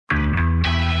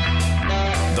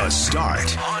The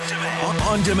Start.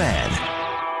 On demand.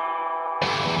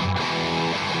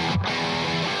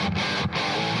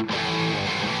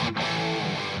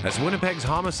 As Winnipeg's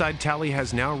homicide tally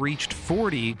has now reached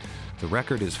 40, the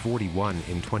record is 41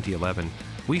 in 2011.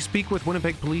 We speak with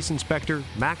Winnipeg Police Inspector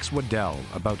Max Waddell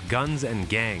about guns and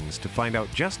gangs to find out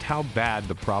just how bad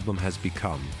the problem has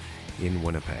become in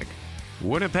Winnipeg.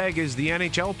 Winnipeg is the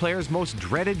NHL players' most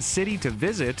dreaded city to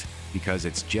visit because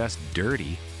it's just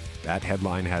dirty. That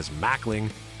headline has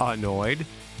Mackling annoyed.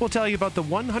 We'll tell you about the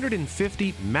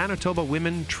 150 Manitoba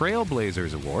Women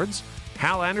Trailblazers Awards.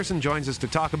 Hal Anderson joins us to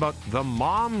talk about the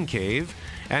Mom Cave,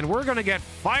 and we're going to get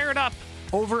fired up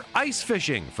over ice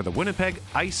fishing for the Winnipeg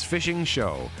Ice Fishing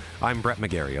Show. I'm Brett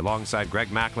Megarry, alongside Greg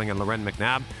Mackling and Loren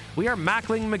McNabb. We are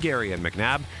Mackling, Megarry, and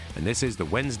McNabb, and this is the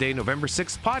Wednesday, November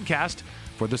 6th podcast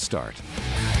for The Start.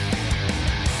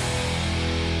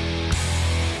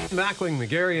 Mackling,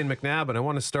 Megarry, and McNabb, and I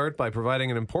want to start by providing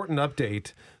an important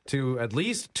update to at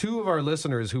least two of our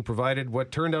listeners who provided what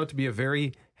turned out to be a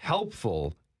very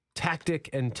helpful tactic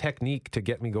and technique to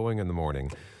get me going in the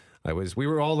morning. We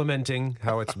were all lamenting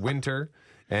how it's winter,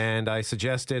 and I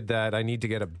suggested that I need to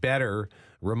get a better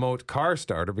remote car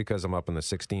starter because I'm up on the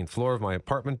 16th floor of my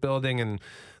apartment building and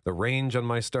the range on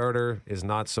my starter is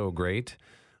not so great.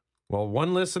 Well,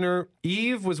 one listener,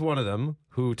 Eve, was one of them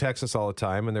who texts us all the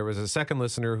time, and there was a second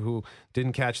listener who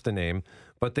didn't catch the name,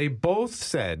 but they both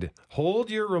said,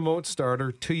 hold your remote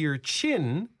starter to your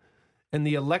chin and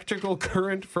the electrical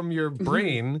current from your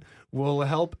brain will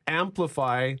help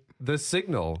amplify the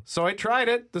signal. So I tried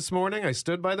it this morning. I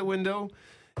stood by the window,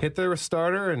 hit the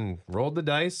starter, and rolled the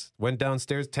dice. Went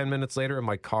downstairs 10 minutes later, and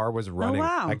my car was running. Oh,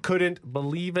 wow. I couldn't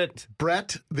believe it.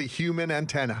 Brett, the human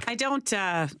antenna. I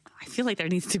feel like there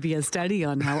needs to be a study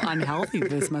on how unhealthy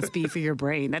this must be for your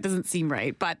brain. That doesn't seem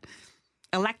right. But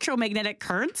electromagnetic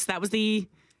currents, that was the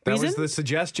That reason? was the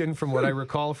suggestion from what I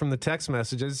recall from the text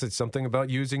messages. It's something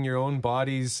about using your own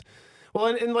body's... Well,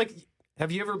 and like,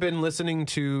 have you ever been listening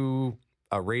to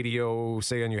a radio,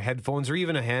 say on your headphones, or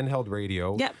even a handheld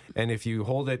radio? Yep. And if you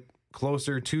hold it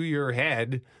closer to your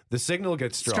head, the signal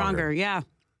gets stronger. Yeah.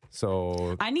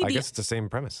 So I guess it's the same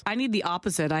premise. I need the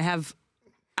opposite.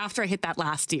 After I hit that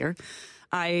last year,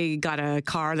 I got a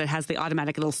car that has the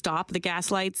automatic, it'll stop the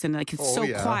gas lights, and like it's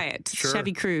quiet. Sure.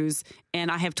 Chevy Cruise. And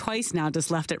I have twice now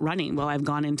just left it running while I've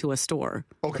gone into a store.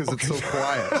 Oh, because it's so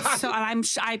quiet. So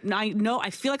I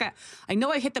feel like I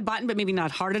know I hit the button, but maybe not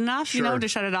hard enough, to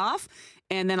shut it off.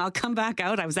 And then I'll come back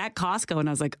out. I was at Costco and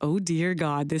I was like, oh dear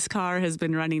God, this car has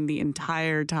been running the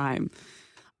entire time.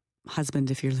 Husband,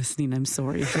 if you're listening, I'm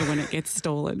sorry for when it gets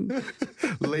stolen.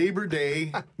 Labor Day,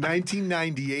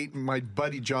 1998, my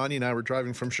buddy Johnny and I were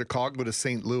driving from Chicago to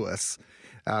St. Louis.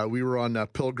 We were on a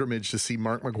pilgrimage to see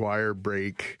Mark McGuire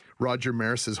break Roger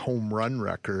Maris's home run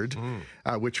record,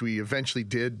 which we eventually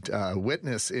did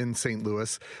witness in St.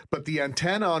 Louis. But the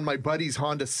antenna on my buddy's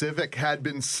Honda Civic had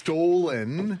been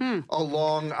stolen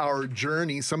along our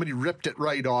journey. Somebody ripped it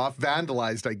right off,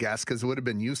 vandalized, I guess, because it would have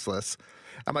been useless.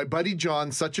 And my buddy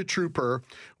John, such a trooper,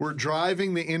 we're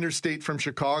driving the interstate from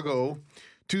Chicago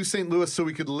to St. Louis so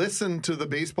we could listen to the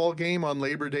baseball game on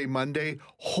Labor Day Monday,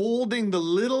 holding the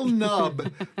little nub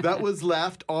that was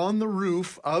left on the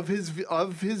roof of his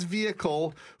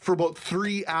vehicle for about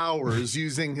 3 hours,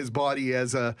 using his body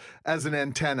as an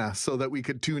antenna so that we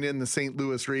could tune in the St.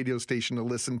 Louis radio station to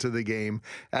listen to the game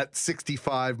at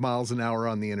 65 miles an hour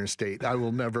on the interstate. I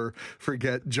will never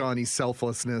forget Johnny's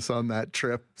selflessness on that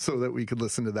trip so that we could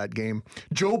listen to that game.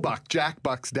 Joe Buck, Jack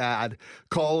Buck's dad,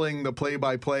 calling the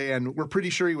play-by-play, and we're pretty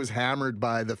sure he was hammered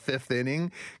by the fifth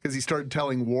inning because he started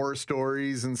telling war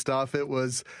stories and stuff. It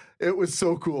was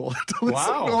so cool to listen.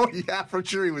 Wow. Oh yeah, for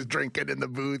sure he was drinking in the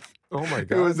booth. Oh my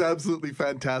God. It was absolutely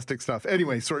fantastic stuff.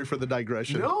 Anyway, sorry for the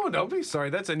digression. No, don't be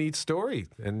sorry. That's a neat story.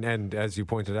 And as you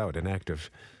pointed out, an act of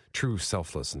true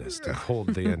selflessness to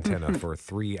hold the antenna for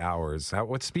 3 hours.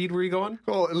 What speed were you going?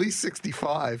 Oh, at least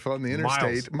 65 on the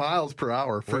interstate. Miles per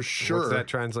hour, for sure. What's that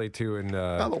translate to in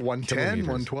 110, kilometers?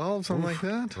 112, something like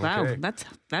that. Wow, Okay.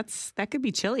 that could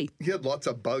be chilly. He had lots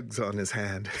of bugs on his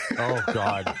hand. Oh,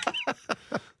 God.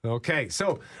 Okay,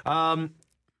 so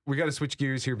we got to switch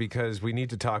gears here because we need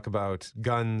to talk about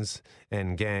guns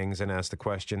and gangs and ask the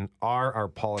question, are our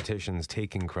politicians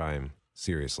taking crime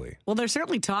seriously? Well, they're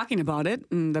certainly talking about it.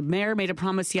 And the mayor made a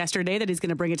promise yesterday that he's going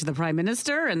to bring it to the prime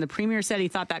minister. And the premier said he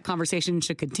thought that conversation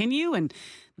should continue. And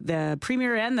the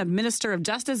premier and the minister of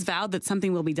justice vowed that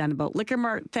something will be done about liquor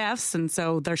mart thefts. And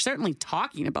so they're certainly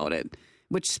talking about it,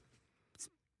 which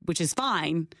is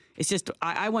fine. It's just,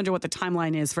 I wonder what the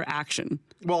timeline is for action.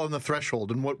 Well, and the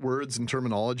threshold and what words and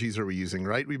terminologies are we using,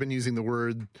 right? We've been using the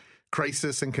word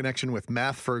crisis in connection with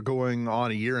meth for going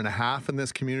on a year and a half in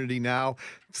this community now.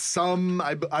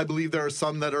 I believe there are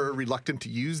some that are reluctant to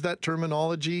use that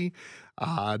terminology.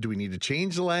 Do we need to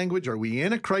change the language? Are we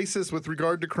in a crisis with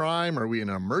regard to crime? Are we in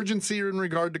an emergency in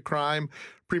regard to crime?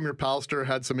 Premier Pallister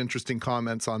had some interesting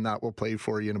comments on that. We'll play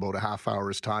for you in about a half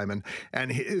hour's time,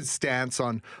 and his stance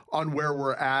on where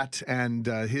we're at, and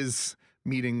his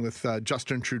meeting with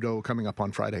Justin Trudeau coming up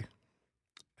on Friday.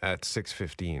 At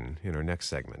 6:15 in our next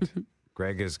segment.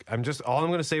 Greg is, all I'm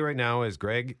going to say right now is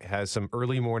Greg has some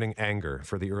early morning anger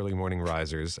for the early morning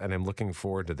risers, and I'm looking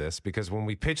forward to this because when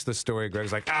we pitched the story,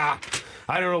 Greg's like, I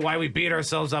don't know why we beat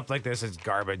ourselves up like this. It's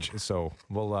garbage. So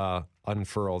we'll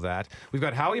unfurl that. We've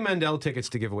got Howie Mandel tickets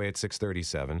to give away at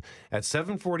 6:37. At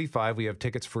 7:45, we have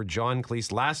tickets for John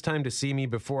Cleese, Last Time to See Me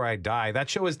Before I Die. That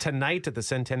show is tonight at the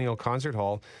Centennial Concert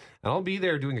Hall. And I'll be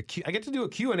there doing I get to do a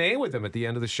Q&A with him at the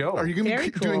end of the show. Are you going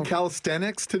to be doing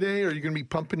calisthenics today? Or are you going to be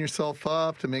pumping yourself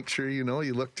up to make sure, you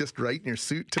look just right in your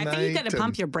suit tonight? I think you got to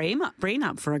pump your brain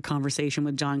up for a conversation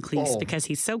with John Cleese because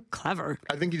he's so clever.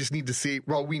 I think you just need to see,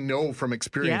 we know from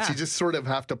experience, you just sort of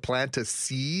have to plant a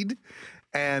seed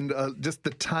and just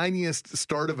the tiniest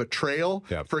start of a trail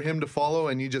for him to follow,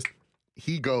 and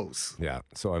he goes. Yeah,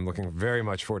 so I'm looking very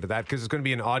much forward to that because it's going to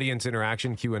be an audience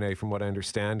interaction Q&A from what I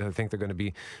understand. I think they're going to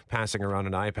be passing around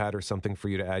an iPad or something for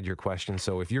you to add your question.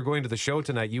 So if you're going to the show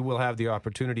tonight, you will have the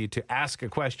opportunity to ask a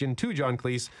question to John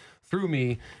Cleese through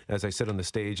me as I sit on the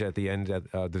stage at the end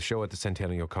of the show at the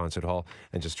Centennial Concert Hall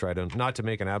and just try not to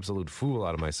make an absolute fool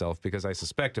out of myself because I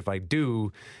suspect if I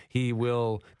do, he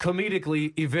will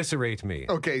comedically eviscerate me.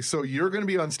 Okay, so you're going to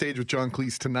be on stage with John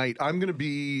Cleese tonight. I'm going to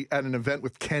be at an event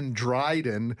with Ken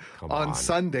Dryden on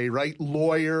Sunday, right?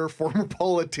 Lawyer, former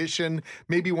politician,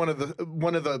 maybe one of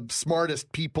the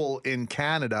smartest people in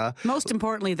Canada. Most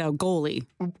importantly, though, goalie.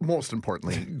 Most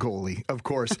importantly, goalie, of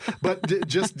course. But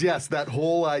yes, that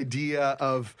whole idea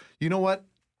of, you know what?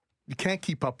 You can't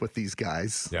keep up with these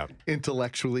guys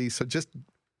intellectually, so just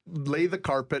lay the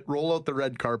carpet, roll out the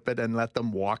red carpet, and let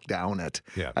them walk down it,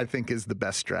 I think is the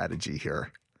best strategy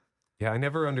here. Yeah, I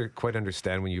never quite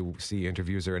understand when you see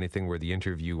interviews or anything where the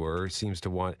interviewer seems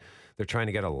to they're trying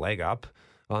to get a leg up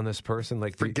on this person.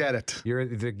 Like, forget it.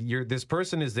 This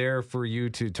person is there for you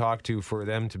to talk to, for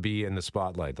them to be in the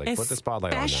spotlight. Like, put the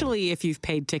spotlight on them. Especially if you've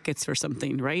paid tickets for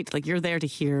something, right? Like, you're there to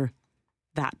hear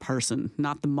that person,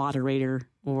 not the moderator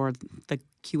or the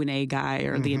Q&A guy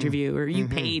or the interviewer. You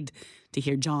paid to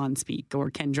hear John speak or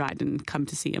Ken Dryden come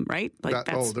to see him, right? Like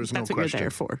that's what you're there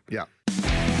for. Yeah.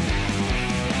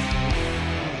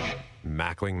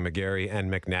 Mackling, Megarry, and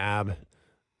McNabb.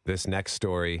 This next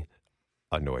story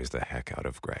annoys the heck out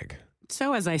of Greg.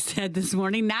 So, as I said this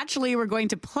morning, naturally we're going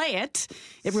to play it.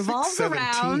 It revolves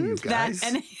around that.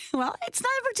 And, well, it's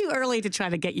never too early to try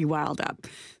to get you riled up.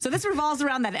 So this revolves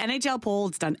around that NHL poll.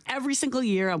 It's done every single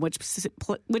year on which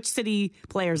city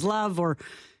players love, or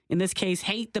in this case,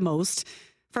 hate the most.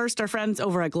 First, our friends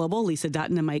over at Global, Lisa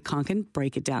Dutton and Mike Conkin,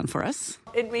 break it down for us.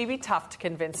 It may be tough to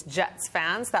convince Jets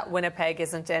fans that Winnipeg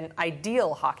isn't an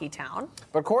ideal hockey town.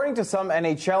 But according to some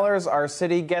NHLers, our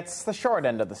city gets the short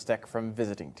end of the stick from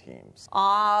visiting teams.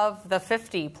 Of the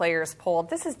 50 players polled,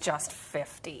 this is just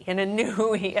 50. In a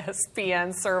new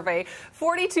ESPN survey,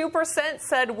 42%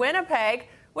 said Winnipeg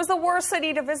was the worst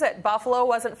city to visit. Buffalo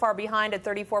wasn't far behind at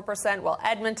 34%, while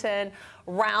Edmonton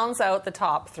rounds out the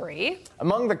top three.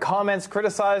 Among the comments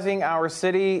criticizing our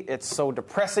city, it's so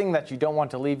depressing that you don't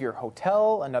want to leave your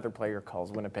hotel. Another player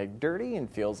calls Winnipeg dirty and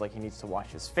feels like he needs to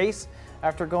wash his face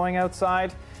after going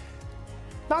outside.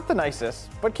 Not the nicest,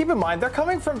 but keep in mind, they're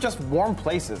coming from just warm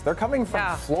places. They're coming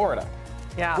from Florida,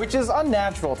 which is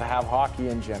unnatural to have hockey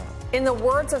in general. In the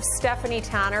words of Stephanie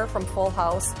Tanner from Full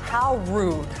House, how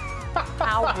rude.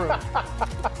 How rude.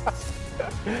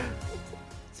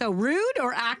 So rude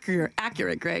or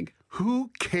accurate, Greg?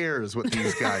 Who cares what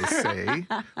these guys say?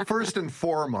 First and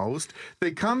foremost,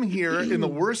 they come here in the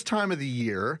worst time of the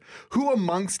year. Who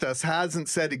amongst us hasn't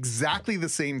said exactly the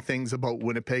same things about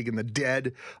Winnipeg in the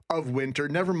dead of winter?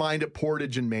 Never mind at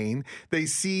Portage in Maine. They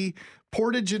see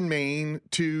Portage in Maine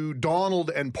to Donald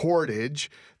and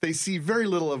Portage. They see very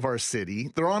little of our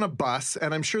city. They're on a bus,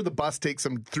 and I'm sure the bus takes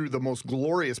them through the most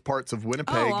glorious parts of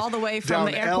Winnipeg. Oh, all the way from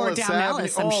the airport down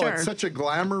Ellis, I'm sure. It's such a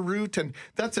glamour route, and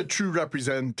that's a true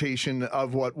representation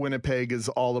of what Winnipeg is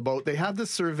all about. They have this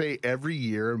survey every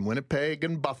year, and Winnipeg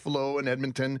and Buffalo and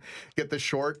Edmonton get the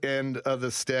short end of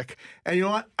the stick. And you know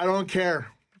what? I don't care.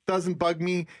 Doesn't bug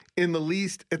me in the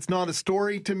least. It's not a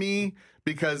story to me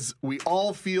because we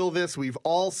all feel this. We've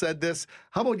all said this.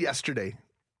 How about yesterday?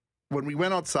 When we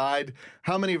went outside,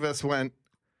 how many of us went,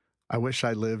 I wish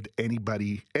I lived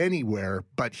anywhere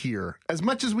but here? As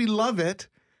much as we love it,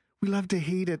 we love to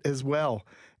hate it as well.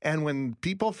 And when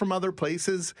people from other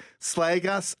places slag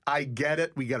us, I get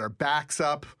it. We get our backs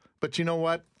up. But you know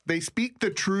what? They speak the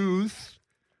truth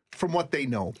from what they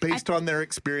know, based on their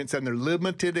experience and their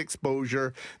limited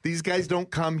exposure. These guys don't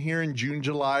come here in June,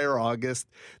 July, or August.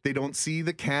 They don't see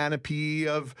the canopy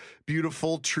of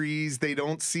beautiful trees. They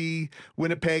don't see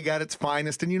Winnipeg at its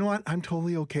finest. And you know what? I'm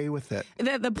totally okay with it.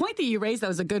 The point that you raised, that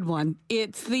was a good one.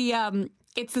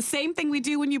 It's the same thing we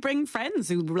do when you bring friends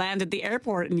who land at the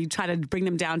airport and you try to bring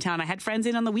them downtown. I had friends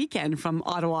in on the weekend from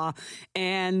Ottawa,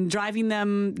 and driving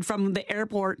them from the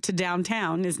airport to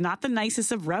downtown is not the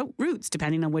nicest of routes,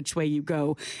 depending on which way you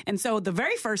go. And so the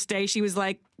very first day, she was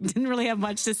like, didn't really have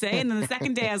much to say. And then the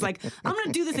second day, I was like, I'm going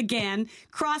to do this again.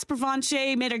 Cross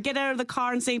Provencher, made her get out of the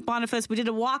car in St. Boniface. We did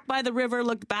a walk by the river,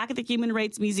 looked back at the Human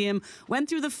Rights Museum, went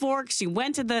through the Forks. She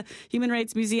went to the Human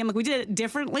Rights Museum. Like, we did it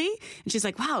differently. And she's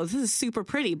like, wow, this is super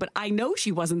pretty. But I know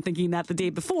she wasn't thinking that the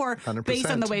day before 100%. Based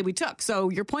on the way we took.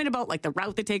 So your point about like the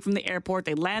route they take from the airport,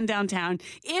 they land downtown.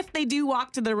 If they do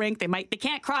walk to the rink, they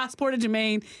can't cross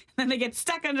Portage-Main. Then they get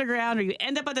stuck underground, or you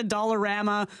end up at a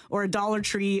Dollarama or a Dollar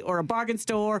Tree or a bargain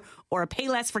store or a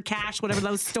Payless for Cash, whatever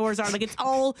those stores are. Like,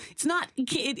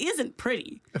 it isn't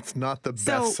pretty. It's not the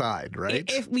best side, right?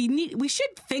 If we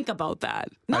should think about that.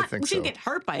 I think we shouldn't so. get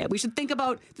hurt by it. We should think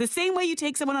about the same way you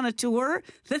take someone on a tour.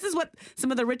 This is what some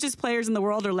of the richest players in the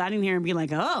world are landing here and being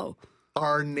like, oh.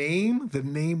 Our name, the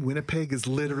name Winnipeg, is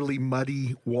literally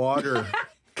muddy water.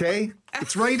 Okay?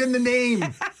 It's right in the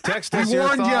name. Text us your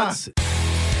warned ya. thoughts.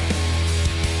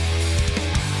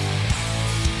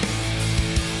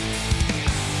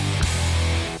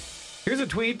 Here's a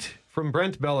tweet from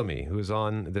Brent Bellamy, who's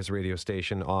on this radio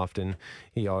station often.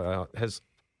 He has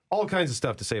all kinds of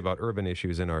stuff to say about urban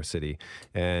issues in our city.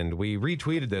 And we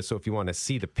retweeted this, so if you want to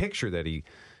see the picture that he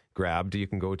grabbed, you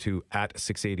can go to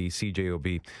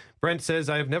 @680CJOB. Brent says,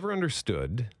 I have never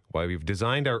understood why we've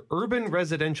designed our urban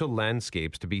residential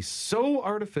landscapes to be so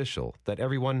artificial that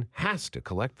everyone has to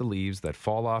collect the leaves that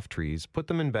fall off trees, put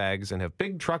them in bags, and have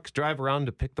big trucks drive around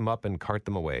to pick them up and cart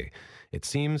them away. It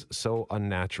seems so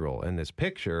unnatural. And this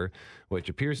picture, which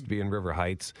appears to be in River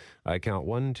Heights, I count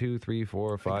 1, 2, 3,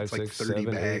 4, 5, 6,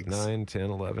 7, 8, 9, 10,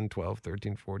 11, 12,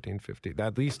 13, 14, 15,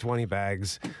 at least 20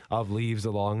 bags of leaves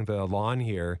along the lawn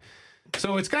here.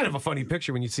 So it's kind of a funny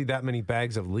picture when you see that many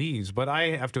bags of leaves, but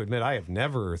I have to admit, I have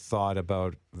never thought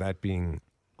about that being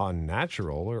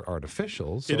unnatural or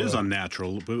artificial. So it is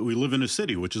unnatural, but we live in a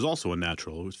city, which is also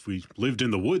unnatural. If we lived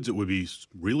in the woods, it would be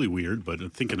really weird, but I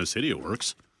think in a city it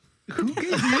works. Who gave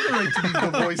you the right to be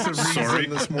the voice of reason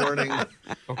this morning?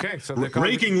 Okay, so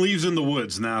raking leaves in the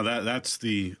woods. Now that's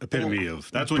the epitome of.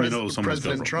 That's when you know someone's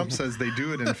President Trump says they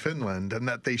do it in Finland, and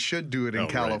that they should do it in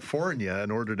California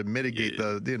in order to mitigate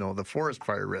the forest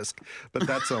fire risk. But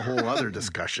that's a whole other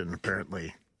discussion,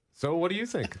 apparently. So what do you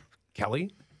think,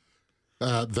 Kelly?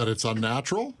 That it's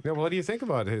unnatural? Yeah, well, what do you think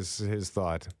about his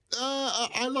thought?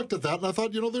 I looked at that and I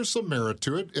thought, there's some merit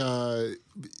to it.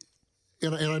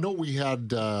 And I know we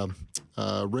had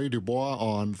Ray Dubois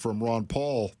on from Ron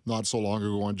Paul not so long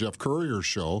ago on Jeff Courier's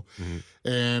show. Mm-hmm.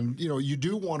 And, you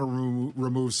do want to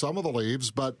remove some of the leaves,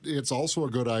 but it's also a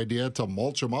good idea to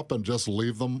mulch them up and just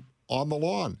leave them on the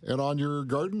lawn and on your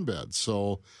garden bed.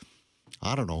 So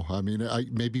I don't know. I mean,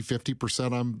 maybe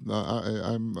 50%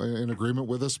 I'm in agreement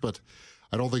with this, but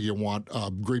I don't think you want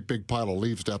a great big pile of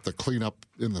leaves to have to clean up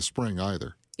in the spring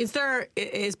either.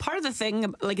 Is part of the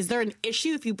thing, like, is there an issue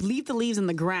if you leave the leaves in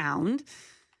the ground?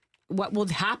 What will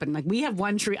happen? Like, we have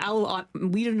one tree.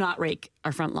 We do not rake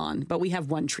our front lawn, but we have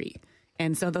one tree.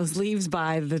 And so those leaves,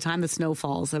 by the time the snow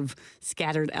falls, have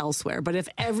scattered elsewhere. But if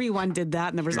everyone did that,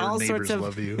 and there was Your all sorts of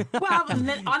love you. Well, and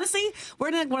then, honestly, we're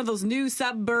in one of those new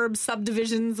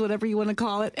subdivisions, whatever you want to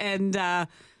call it, and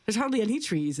there's hardly any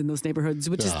trees in those neighborhoods,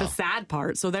 which is the sad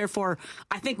part. So therefore,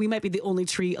 I think we might be the only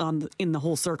tree in the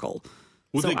whole circle.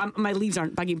 My leaves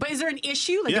aren't bugging. But is there an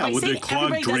issue? Like, if I say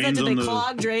everybody does that, do they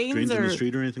clog drains in the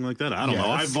street or anything like that? I don't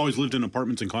know. I've always lived in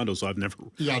apartments and condos, so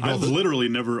I've literally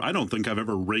never. I don't think I've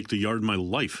ever raked a yard in my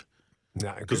life.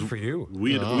 Nah, good for you.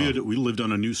 We lived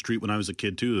on a new street when I was a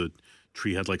kid too. The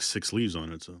tree had like 6 leaves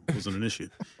on it, so it wasn't an issue.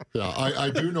 Yeah, I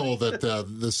do know that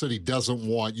the city doesn't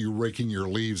want you raking your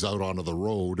leaves out onto the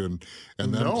road and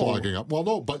then clogging up. Well,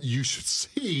 no, but you should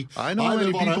see. I know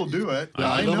many people do it.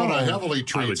 I live on a heavily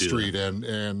treed street,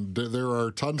 and there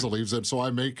are tons of leaves, and so I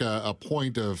make a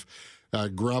point of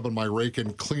grabbing my rake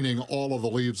and cleaning all of the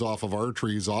leaves off of our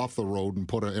trees off the road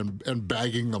and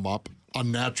bagging them up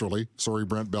unnaturally. Sorry,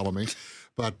 Brent Bellamy.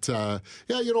 But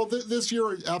this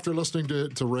year, after listening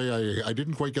to Ray, I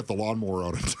didn't quite get the lawnmower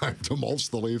out in time to mulch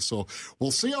the leaves. So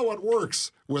we'll see how it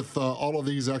works with all of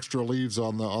these extra leaves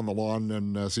on the lawn,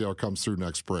 and see how it comes through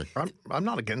next spring. I'm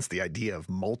not against the idea of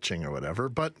mulching or whatever,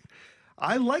 but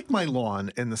I like my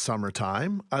lawn in the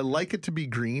summertime. I like it to be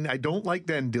green. I don't like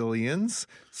dandelions,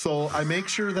 so I make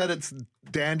sure that it's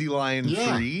dandelion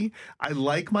free. I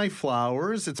like my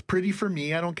flowers. It's pretty for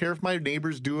me. I don't care if my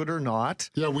neighbors do it or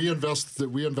not. Yeah, we invest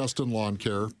in lawn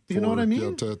care. You know what I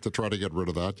mean? To try to get rid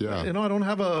of that. Yeah. I don't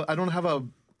have a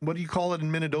what do you call it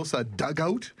in Minnesota? A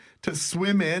dugout to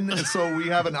swim in. And so we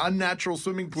have an unnatural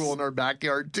swimming pool in our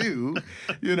backyard too.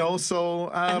 So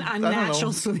an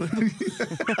unnatural swimming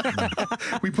pool.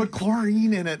 We put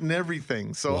chlorine in it and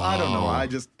everything. So I don't know. I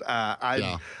just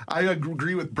I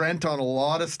agree with Brent on a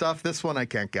lot of stuff. This one I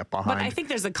can't get behind. But I think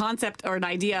there's a concept or an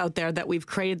idea out there that we've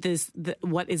created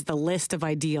what is the list of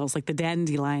ideals, like the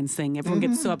dandelions thing. Everyone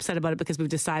gets so upset about it because we've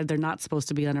decided they're not supposed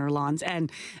to be on our lawns.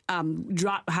 And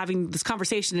having this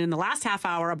conversation in the last half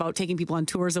hour about taking people on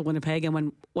tours of Winnipeg, and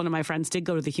when one of my friends did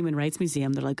go to the Human Rights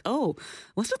Museum, they're like, "Oh,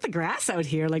 what's with the grass out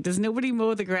here? Like, does nobody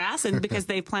mow the grass?" And because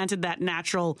they planted that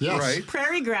natural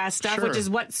prairie grass stuff, which is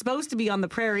what's supposed to be on the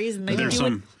prairies, and they do it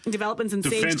in developments in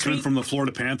Sage defensemen Creek. from the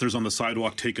Florida Panthers on the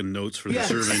sidewalk taking notes for the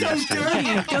survey. So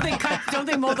dirty. Don't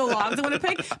they mow the lawns in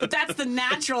Winnipeg? But that's the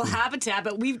natural habitat.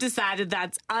 But we've decided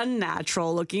that's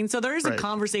unnatural looking. So there is a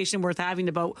conversation worth having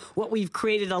about what we've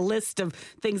created, a list of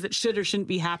things that should or shouldn't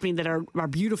be happening that are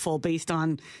beautiful based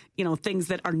on things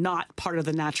that are not part of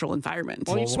the natural environment.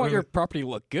 Well, you just want your property to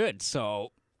look good.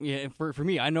 So yeah, for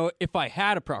me, I know if I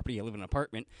had a property, I live in an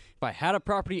apartment. If I had a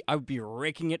property, I would be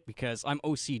raking it because I'm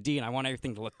OCD and I want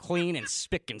everything to look clean and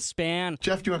spick and span.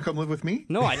 Jeff, do you want to come live with me?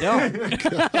 No, I don't.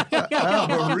 I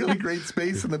have a really great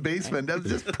space in the basement. That's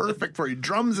just perfect for you.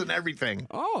 Drums and everything.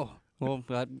 Oh. Well,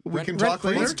 we can talk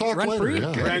later. Let's talk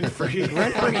later. Rent free.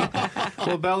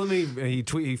 Well, Bellamy,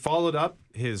 he followed up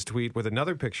his tweet with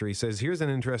another picture. He says, "Here's an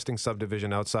interesting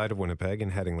subdivision outside of Winnipeg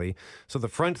in Headingley. So the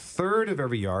front third of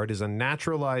every yard is a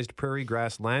naturalized prairie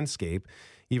grass landscape.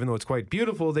 Even though it's quite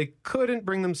beautiful, they couldn't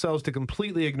bring themselves to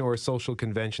completely ignore social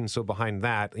conventions. So behind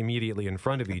that, immediately in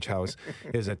front of each house,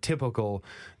 is a typical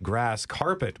grass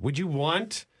carpet.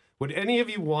 Would any of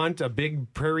you want a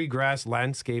big prairie grass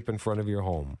landscape in front of your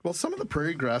home?" Well, some of the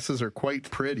prairie grasses are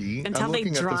quite pretty. Until they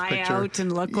dry out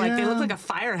and look like a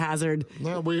fire hazard.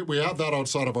 No, we have that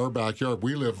outside of our backyard.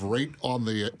 We live right on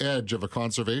the edge of a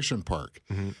conservation park.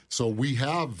 So we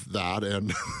have that,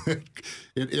 and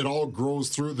it all grows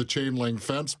through the chain link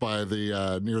fence by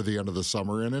the near the end of the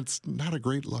summer, and it's not a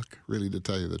great look, really, to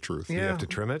tell you the truth. You have to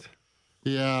trim it?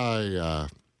 Yeah, I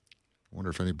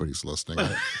wonder if anybody's listening.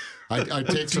 I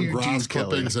take some grass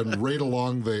clippings and right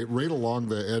along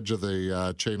the edge of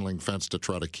the chain link fence to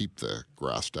try to keep the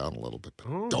grass down a little bit.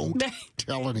 But don't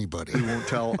tell anybody. We won't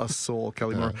tell a soul,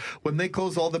 Kelly Moore. When they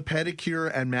close all the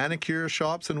pedicure and manicure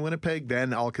shops in Winnipeg,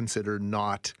 then I'll consider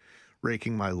not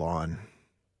raking my lawn.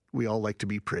 We all like to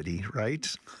be pretty, right?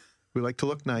 We like to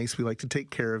look nice. We like to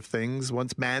take care of things.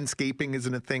 Once manscaping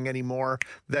isn't a thing anymore,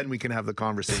 then we can have the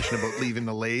conversation about leaving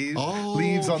the leaves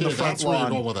on the front that's lawn. Where you're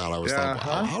going with that. I was thinking,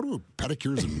 how do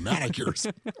pedicures and manicures?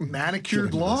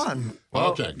 Manicured lawn.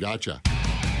 Okay, gotcha.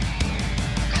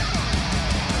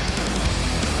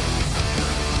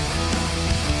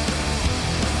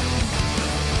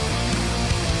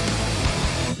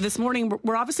 This morning,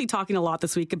 we're obviously talking a lot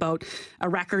this week about a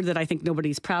record that I think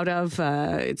nobody's proud of.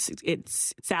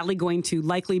 It's sadly going to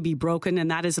likely be broken, and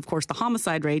that is, of course, the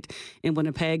homicide rate in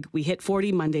Winnipeg. We hit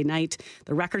 40 Monday night.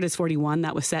 The record is 41.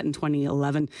 That was set in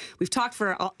 2011. We've talked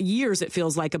for years, it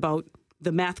feels like, about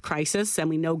the meth crisis,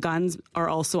 and we know guns are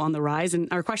also on the rise. And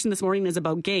our question this morning is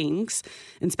about gangs.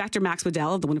 Inspector Max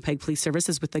Waddell of the Winnipeg Police Service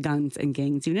is with the Guns and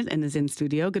Gangs Unit and is in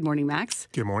studio. Good morning, Max.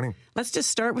 Good morning. Let's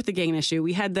just start with the gang issue.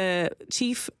 We had the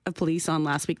chief of police on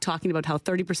last week talking about how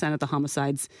 30% of the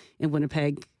homicides in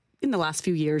Winnipeg in the last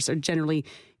few years are generally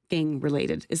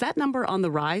gang-related. Is that number on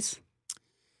the rise?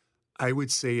 I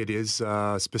would say it is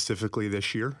specifically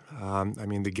this year.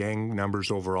 The gang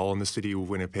numbers overall in the city of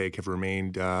Winnipeg have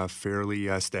remained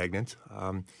fairly stagnant.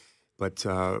 But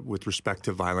with respect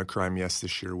to violent crime, yes,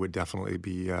 this year would definitely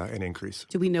be an increase.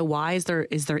 Do we know why? Is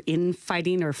there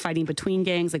infighting or fighting between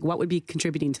gangs? Like, what would be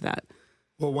contributing to that?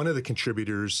 Well, one of the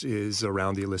contributors is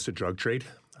around the illicit drug trade.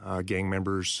 Gang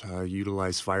members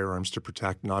utilize firearms to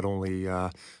protect not only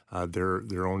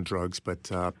their own drugs, but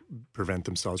prevent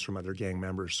themselves from other gang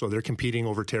members. So they're competing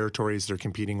over territories, they're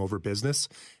competing over business,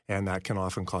 and that can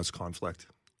often cause conflict.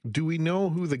 Do we know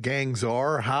who the gangs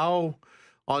are? How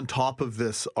on top of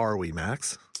this are we,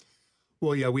 Max?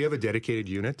 Well, yeah, we have a dedicated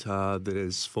unit that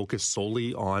is focused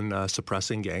solely on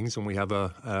suppressing gangs, and we have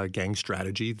a gang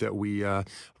strategy that we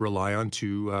rely on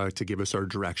to give us our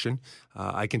direction.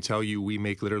 I can tell you we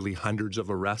make literally hundreds of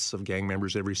arrests of gang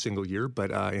members every single year, but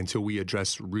until we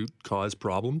address root cause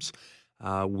problems,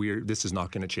 this is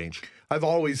not going to change. I've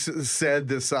always said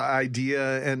this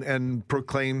idea and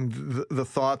proclaimed the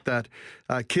thought that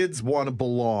kids want to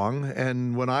belong.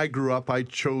 And when I grew up, I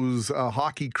chose a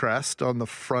hockey crest on the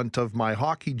front of my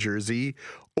hockey jersey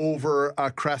over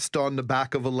a crest on the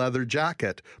back of a leather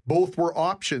jacket. Both were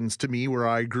options to me where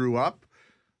I grew up.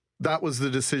 That was the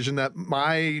decision that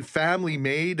my family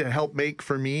made to help make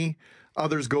for me.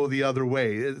 Others go the other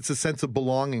way. It's a sense of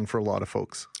belonging for a lot of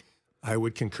folks. I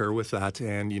would concur with that.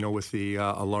 And, with the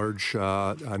a large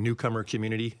newcomer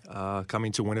community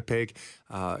coming to Winnipeg,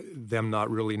 them not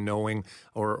really knowing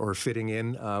or fitting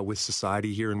in with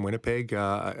society here in Winnipeg,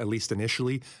 at least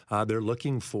initially, they're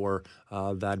looking for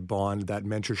that bond, that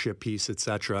mentorship piece,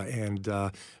 etc. And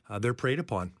they're preyed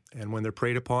upon. And when they're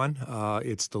preyed upon,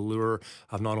 it's the lure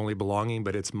of not only belonging,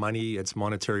 but it's money, it's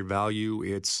monetary value,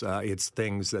 it's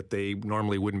things that they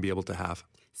normally wouldn't be able to have.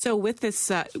 So with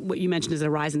this, what you mentioned is a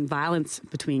rise in violence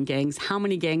between gangs. How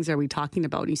many gangs are we talking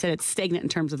about? You said it's stagnant in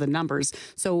terms of the numbers.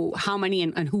 So how many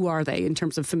and who are they in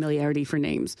terms of familiarity for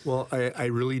names? Well, I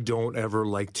really don't ever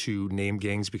like to name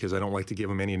gangs because I don't like to give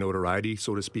them any notoriety,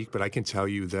 so to speak. But I can tell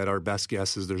you that our best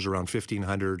guess is there's around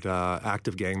 1,500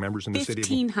 active gang members in the city.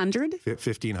 1,500?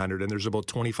 1,500, and there's about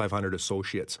 2,500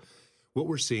 associates. What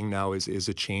we're seeing now is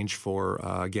a change for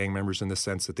gang members in the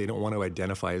sense that they don't want to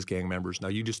identify as gang members. Now,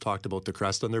 you just talked about the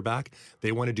crest on their back.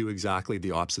 They want to do exactly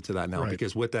the opposite to that now,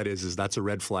 because what that is that's a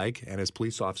red flag. And as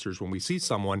police officers, when we see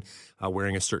someone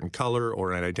wearing a certain color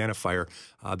or an identifier,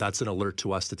 that's an alert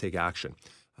to us to take action.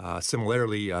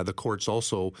 Similarly, the courts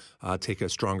also take a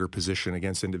stronger position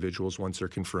against individuals once they're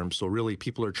confirmed. So really,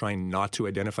 people are trying not to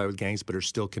identify with gangs, but are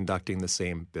still conducting the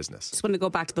same business. Just want to go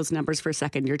back to those numbers for a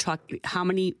second. You're talking how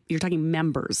many? You're talking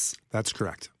members. That's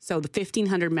correct. So the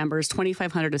 1,500 members,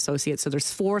 2,500 associates. So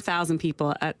there's 4,000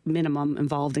 people at minimum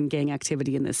involved in gang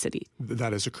activity in this city.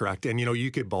 That is correct. And, you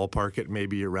could ballpark it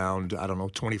maybe around,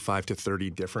 25 to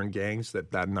 30 different gangs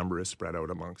that number is spread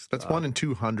out amongst. That's 1 in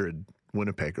 200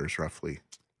 Winnipeggers, roughly.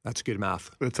 That's good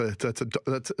math.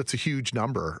 It's a huge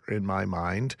number in my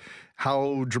mind.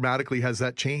 How dramatically has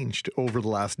that changed over the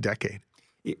last decade?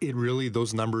 It really,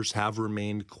 those numbers have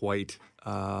remained quite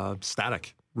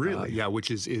static. Really? Yeah,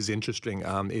 which is interesting.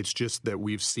 It's just that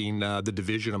we've seen the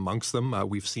division amongst them.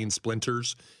 We've seen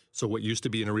splinters. So what used to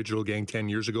be an original gang 10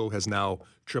 years ago has now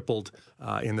tripled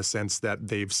in the sense that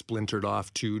they've splintered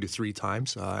off 2 to 3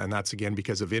 times. And that's, again,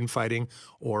 because of infighting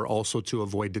or also to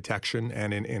avoid detection.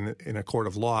 And in a court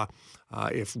of law,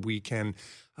 if we can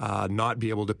not be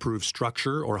able to prove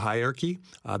structure or hierarchy,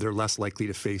 they're less likely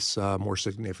to face more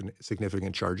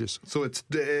significant charges. So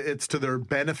it's to their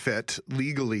benefit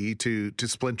legally to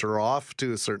splinter off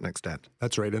to a certain extent.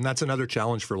 That's right. And that's another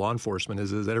challenge for law enforcement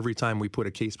is that every time we put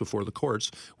a case before the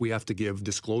courts, we have to give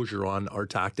disclosure on our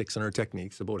tactics and our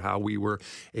techniques about how we were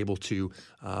able to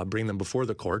bring them before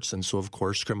the courts. And so, of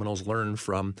course, criminals learn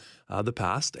from the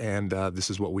past, and this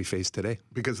is what we face today.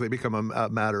 Because they become a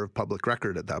matter of public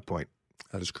record at that point.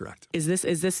 That is correct. Is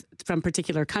this from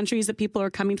particular countries that people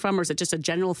are coming from, or is it just a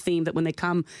general theme that when they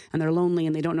come and they're lonely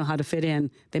and they don't know how to fit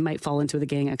in, they might fall into the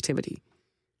gang activity?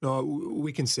 No,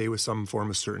 we can say with some form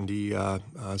of certainty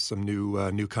some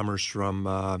newcomers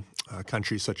from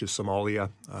countries such as Somalia,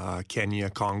 Kenya,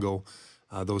 Congo,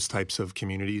 those types of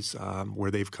communities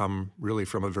where they've come really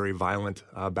from a very violent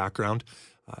background.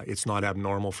 It's not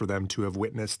abnormal for them to have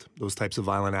witnessed those types of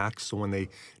violent acts. So when they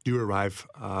do arrive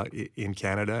in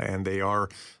Canada and they are,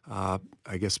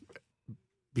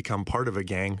 become part of a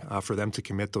gang, for them to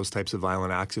commit those types of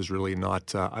violent acts is really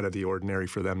not out of the ordinary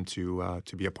for them to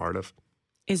be a part of.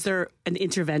 Is there an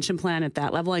intervention plan at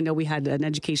that level? I know we had an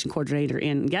education coordinator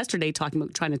in yesterday talking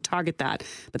about trying to target that,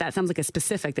 but that sounds like a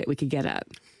specific that we could get at.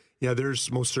 Yeah,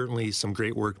 there's most certainly some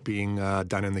great work being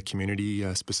done in the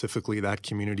community, specifically that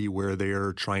community where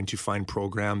they're trying to find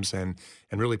programs and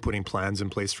really putting plans in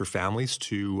place for families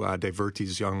to divert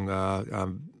these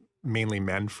young mainly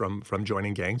men from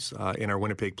joining gangs. In our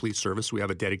Winnipeg Police Service, we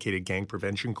have a dedicated gang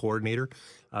prevention coordinator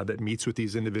that meets with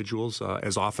these individuals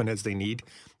as often as they need,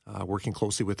 working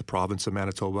closely with the province of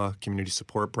Manitoba Community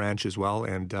Support Branch as well.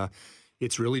 And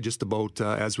it's really just about,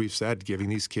 as we've said, giving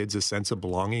these kids a sense of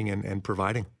belonging and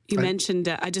providing. You mentioned,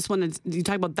 you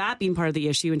talk about that being part of the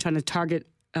issue and trying to target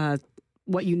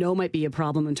what might be a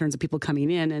problem in terms of people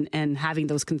coming in and having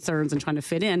those concerns and trying to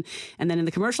fit in. And then in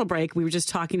the commercial break, we were just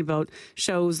talking about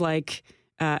shows like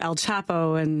El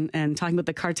Chapo and talking about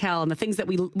the cartel and the things that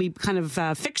we kind of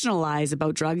fictionalize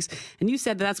about drugs. And you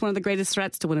said that's one of the greatest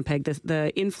threats to Winnipeg,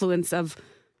 the influence of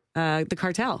the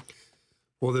cartel.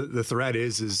 Well, the threat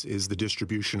is the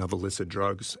distribution of illicit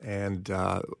drugs and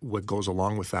what goes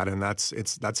along with that, and that's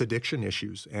addiction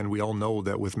issues. And we all know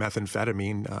that with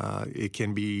methamphetamine, it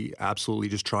can be absolutely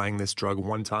just trying this drug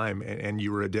one time and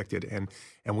you were addicted.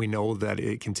 And we know that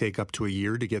it can take up to a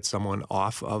year to get someone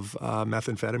off of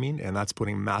methamphetamine, and that's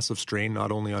putting massive strain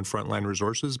not only on frontline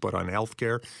resources but on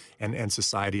healthcare and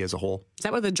society as a whole. Is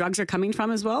that where the drugs are coming from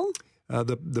as well?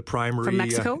 The primary from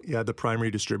Mexico? The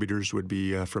primary distributors would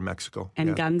be from Mexico.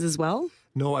 And guns as well?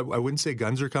 No, I wouldn't say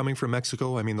guns are coming from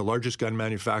Mexico. I mean, the largest gun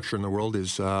manufacturer in the world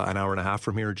is an hour and a half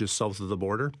from here, just south of the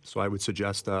border. So I would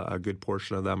suggest a good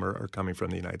portion of them are coming from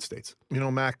the United States. You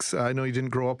know, Max, I know you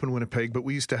didn't grow up in Winnipeg, but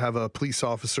we used to have a police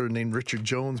officer named Richard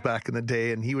Jones back in the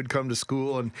day, and he would come to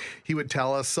school and he would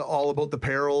tell us all about the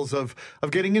perils of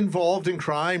getting involved in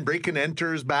crime, break and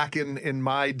enters back in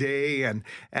my day,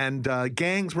 and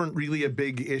gangs weren't really a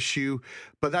big issue.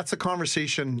 But that's a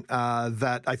conversation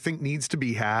that I think needs to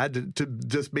be had, to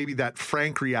just maybe that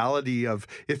frank reality of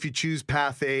if you choose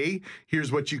path A,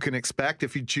 here's what you can expect.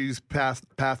 If you choose path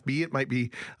B, it might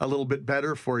be a little bit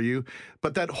better for you.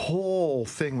 But that whole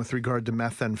thing with regard to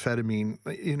methamphetamine,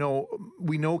 you know,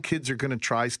 we know kids are going to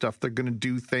try stuff. They're going to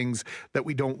do things that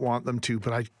we don't want them to.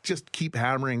 But I just keep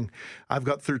hammering. I've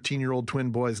got 13-year-old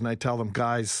twin boys, and I tell them,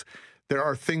 guys, there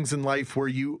are things in life where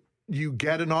you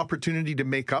get an opportunity to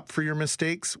make up for your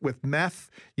mistakes. With meth,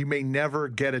 you may never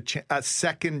get a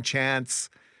second chance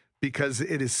because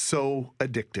it is so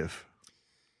addictive.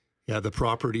 Yeah, the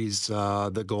properties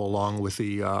that go along with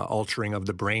the altering of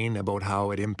the brain, about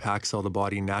how it impacts how the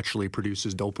body naturally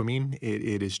produces dopamine,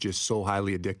 it is just so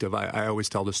highly addictive. I always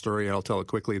tell the story, and I'll tell it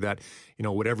quickly, that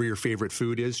whatever your favorite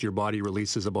food is, your body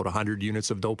releases about 100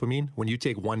 units of dopamine. When you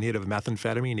take one hit of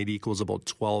methamphetamine, it equals about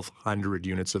 1,200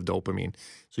 units of dopamine.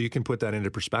 So you can put that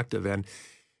into perspective, and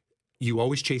you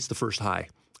always chase the first high.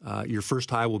 Your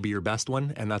first high will be your best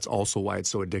one, and that's also why it's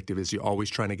so addictive, is you're always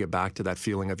trying to get back to that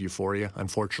feeling of euphoria.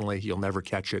 Unfortunately, you'll never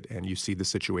catch it, and you see the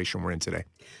situation we're in today.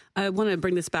 I want to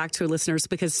bring this back to our listeners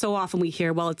because so often we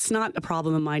hear, well, it's not a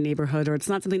problem in my neighborhood, or it's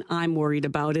not something I'm worried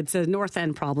about. It's a North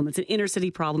End problem. It's an inner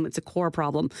city problem. It's a core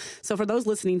problem. So for those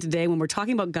listening today, when we're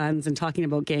talking about guns and talking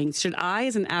about gangs, should I,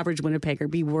 as an average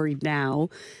Winnipegger, be worried now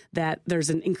that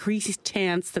there's an increased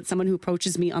chance that someone who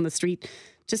approaches me on the street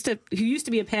who used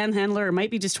to be a panhandler or might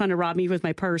be just trying to rob me with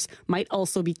my purse might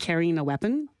also be carrying a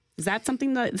weapon? Is that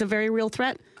something that's a very real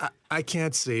threat? I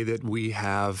can't say that we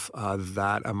have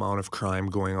that amount of crime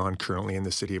going on currently in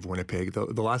the city of Winnipeg.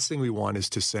 The last thing we want is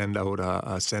to send out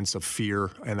a sense of fear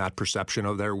and that perception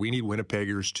of there. We need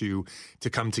Winnipeggers to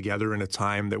come together in a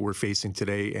time that we're facing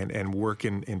today and work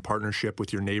in partnership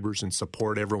with your neighbors and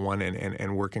support everyone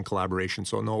and work in collaboration.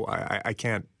 So no, I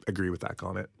can't agree with that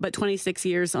comment. But 26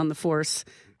 years on the force,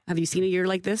 have you seen a year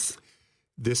like this?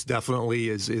 This definitely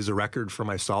is a record for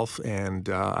myself, and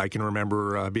I can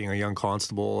remember being a young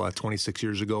constable 26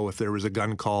 years ago. If there was a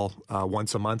gun call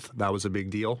once a month, that was a big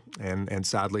deal, and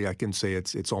sadly, I can say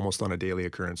it's almost on a daily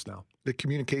occurrence now. The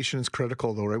communication is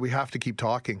critical, though, right? We have to keep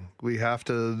talking. We have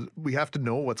to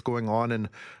know what's going on in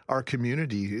our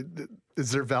community.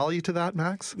 Is there value to that,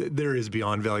 Max? There is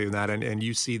beyond value in that, and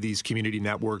you see these community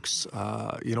networks.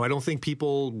 I don't think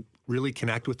people really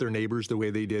connect with their neighbors the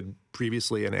way they did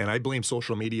previously, and I blame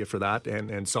social media for that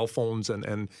and cell phones,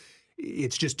 and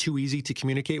it's just too easy to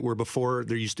communicate, where before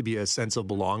there used to be a sense of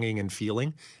belonging and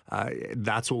feeling.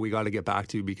 That's what we got to get back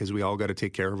to, because we all got to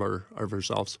take care of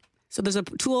ourselves. So there's a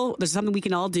tool, there's something we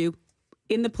can all do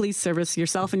in the police service,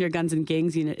 yourself and your guns and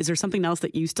gangs unit. Is there something else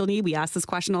that you still need? We ask this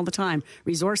question all the time.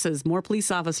 Resources, more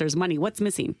police officers, money. What's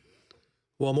missing?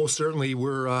 Well, most certainly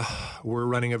we're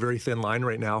running a very thin line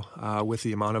right now with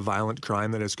the amount of violent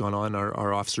crime that has gone on.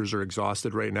 Our officers are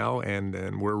exhausted right now,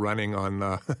 and we're running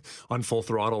on full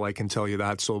throttle, I can tell you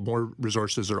that. So more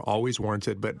resources are always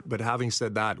warranted. But having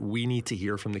said that, we need to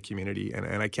hear from the community,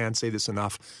 and I can't say this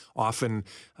enough. Often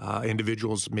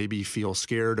individuals maybe feel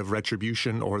scared of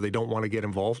retribution, or they don't want to get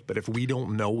involved. But if we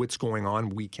don't know what's going on,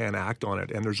 we can't act on it.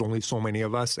 And there's only so many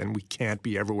of us, and we can't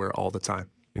be everywhere all the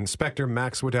time. Inspector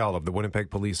Max Waddell of the Winnipeg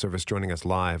Police Service joining us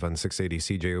live on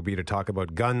 680 CJOB to talk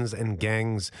about guns and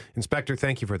gangs. Inspector,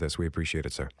 thank you for this. We appreciate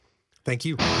it, sir. Thank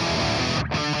you.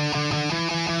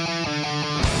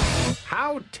 How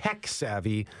How tech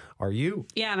savvy are you?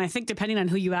 Yeah, and I think depending on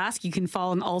who you ask, you can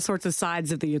fall on all sorts of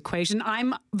sides of the equation.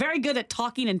 I'm very good at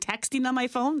talking and texting on my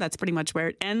phone. That's pretty much where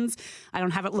it ends. I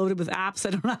don't have it loaded with apps.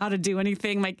 I don't know how to do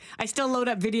anything. Like, I still load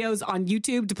up videos on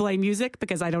YouTube to play music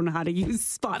because I don't know how to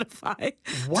use Spotify.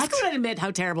 What? Just going to admit how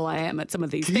terrible I am at some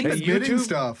of these Keep things. admitting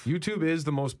stuff. YouTube is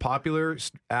the most popular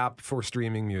app for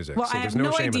streaming music. Well, so I there's have no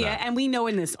no shame in idea. that. And we know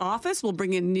in this office, we'll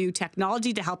bring in new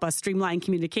technology to help us streamline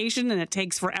communication, and it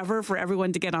takes forever for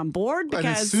everyone to get on board. And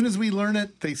as soon as we learn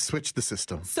it, they switch the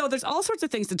system. So there's all sorts of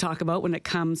things to talk about when it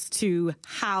comes to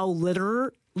how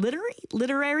literary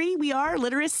we are,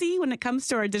 literacy when it comes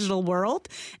to our digital world.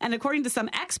 And according to some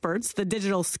experts, the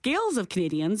digital skills of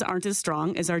Canadians aren't as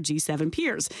strong as our G7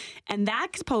 peers. And that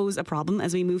could pose a problem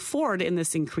as we move forward in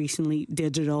this increasingly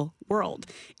digital world.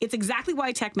 It's exactly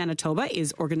why Tech Manitoba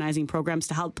is organizing programs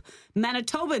to help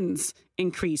Manitobans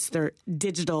increase their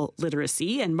digital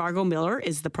literacy. And Margot Miller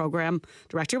is the program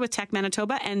director with Tech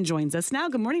Manitoba and joins us now.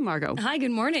 Good morning, Margot. Hi,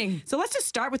 good morning. So let's just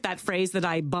start with that phrase that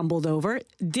I bumbled over,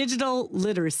 digital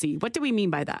literacy. What do we mean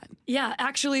by that? Yeah,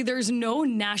 actually, there's no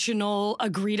national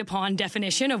agreed upon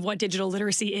definition of what digital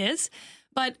literacy is,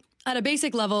 but at a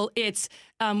basic level, it's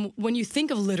when you think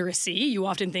of literacy, you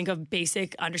often think of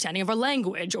basic understanding of a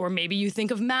language, or maybe you think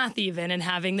of math even, and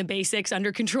having the basics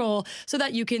under control so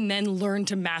that you can then learn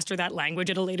to master that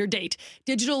language at a later date.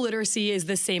 Digital literacy is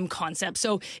the same concept.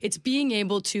 So it's being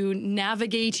able to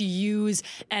navigate, use,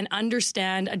 and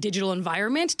understand a digital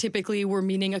environment. Typically, we're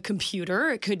meaning a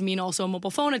computer. It could mean also a mobile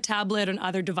phone, a tablet, and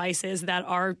other devices that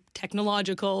are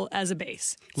technological as a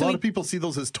base. A lot of people see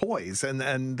those as toys and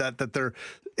that they're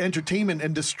entertainment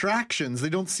and distractions. They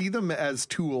don't see them as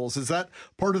tools. Is that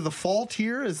part of the fault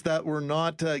here? Is that we're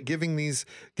not giving these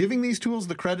tools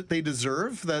the credit they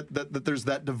deserve? That there's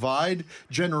that divide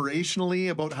generationally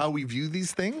about how we view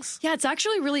these things? Yeah, it's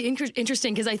actually really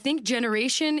interesting because I think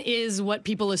generation is what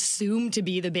people assume to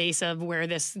be the base of where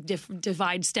this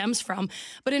divide stems from.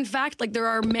 But in fact, like, there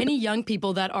are many young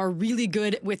people that are really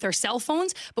good with their cell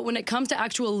phones, but when it comes to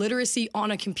actual literacy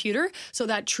on a computer, so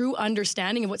that true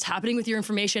understanding of what's happening with your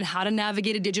information, how to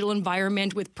navigate a digital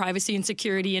environment with privacy and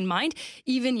security in mind,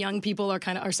 even young people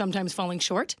are sometimes falling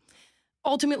short.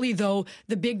 Ultimately, though,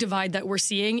 the big divide that we're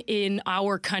seeing in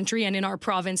our country and in our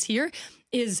province here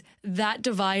is that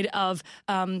divide of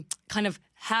kind of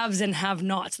haves and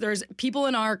have-nots. There's people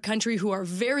in our country who are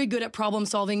very good at problem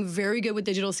solving, very good with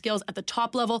digital skills at the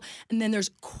top level, and then there's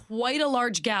quite a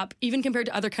large gap, even compared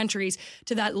to other countries,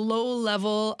 to that low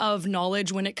level of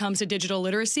knowledge when it comes to digital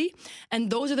literacy.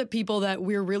 And those are the people that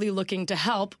we're really looking to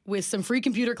help with some free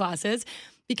computer classes,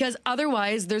 because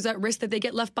otherwise there's that risk that they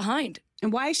get left behind.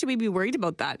 And why should we be worried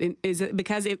about that? Is it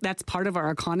because that's part of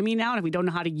our economy now? And if we don't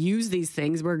know how to use these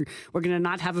things, we're going to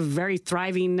not have a very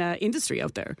thriving industry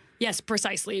out there. Yes,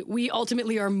 precisely. We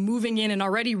ultimately are moving in and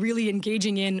already really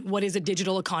engaging in what is a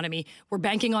digital economy. We're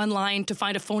banking online. To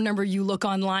find a phone number, you look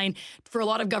online. For a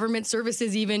lot of government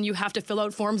services, even, you have to fill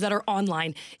out forms that are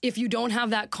online. If you don't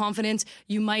have that confidence,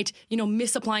 you might,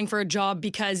 miss applying for a job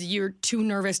because you're too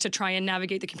nervous to try and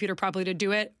navigate the computer properly to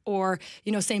do it. Or,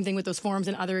 same thing with those forms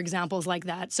and other examples like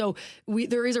that. So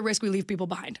there is a risk we leave people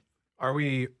behind. Are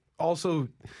we also,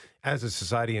 as a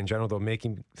society in general, though,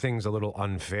 making things a little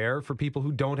unfair for people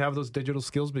who don't have those digital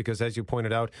skills? Because as you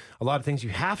pointed out, a lot of things you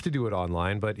have to do it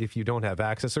online, but if you don't have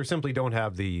access or simply don't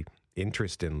have the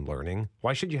interest in learning,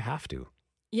 why should you have to?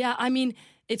 Yeah, I mean,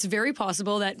 it's very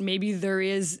possible that maybe there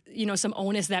is, some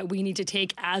onus that we need to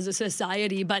take as a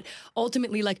society. But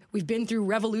ultimately, like, we've been through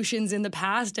revolutions in the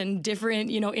past and different,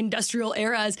 industrial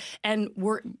eras, and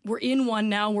we're in one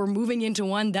now. We're moving into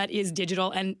one that is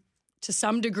digital. And to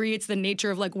some degree, it's the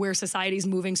nature of where society's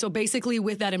moving. So basically,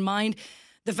 with that in mind,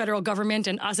 the federal government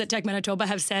and us at Tech Manitoba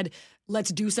have said, let's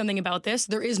do something about this.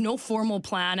 There is no formal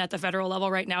plan at the federal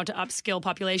level right now to upskill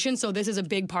population. So this is a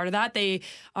big part of that.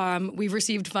 We've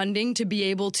received funding to be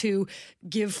able to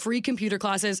give free computer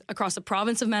classes across the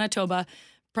province of Manitoba,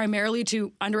 primarily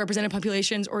to underrepresented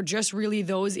populations or just really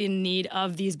those in need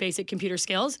of these basic computer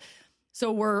skills.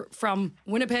 So we're from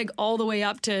Winnipeg all the way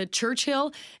up to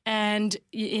Churchill and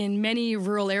in many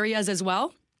rural areas as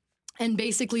well. And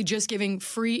basically just giving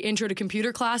free intro to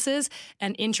computer classes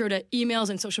and intro to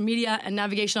emails and social media and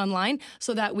navigation online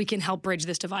so that we can help bridge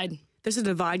this divide. There's a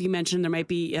divide you mentioned. There might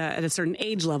be at a certain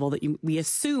age level that we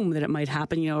assume that it might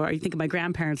happen. Or you think of my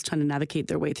grandparents trying to navigate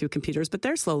their way through computers, but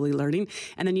they're slowly learning.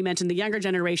 And then you mentioned the younger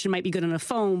generation might be good on a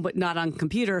phone, but not on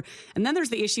computer. And then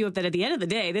there's the issue of that at the end of the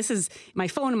day, this is my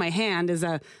phone in my hand is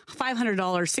a $500,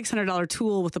 $600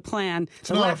 tool with a plan.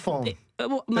 It's not a phone.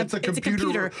 That's a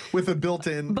computer with a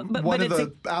built-in. One of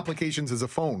the applications is a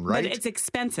phone, right? But it's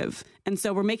expensive, and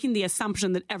so we're making the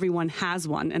assumption that everyone has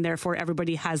one, and therefore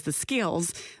everybody has the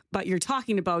skills. But you're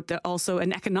talking about also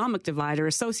an economic divide or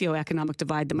a socioeconomic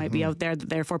divide that might be out there. That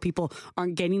therefore people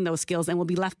aren't gaining those skills and will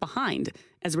be left behind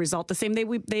as a result. The same they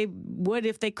would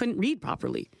if they couldn't read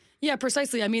properly. Yeah,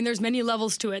 precisely. I mean, there's many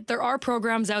levels to it. There are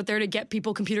programs out there to get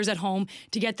people computers at home,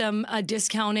 to get them a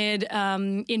discounted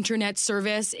internet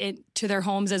service to their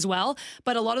homes as well.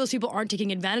 But a lot of those people aren't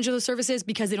taking advantage of those services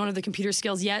because they don't have the computer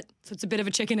skills yet. So it's a bit of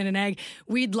a chicken and an egg.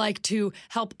 We'd like to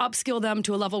help upskill them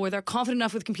to a level where they're confident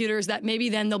enough with computers that maybe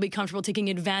then they'll be comfortable taking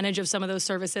advantage of some of those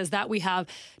services that we have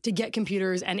to get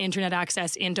computers and internet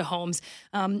access into homes.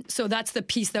 So that's the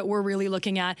piece that we're really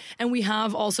looking at. And we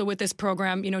have also with this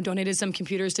program, donated some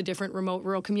computers to different remote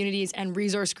rural communities and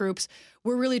resource groups.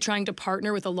 We're really trying to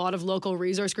partner with a lot of local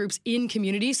resource groups in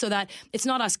communities so that it's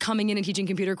not us coming in and teaching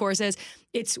computer courses.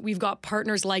 We've got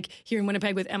partners like here in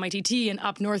Winnipeg with MITT and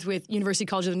up north with University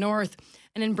College of the North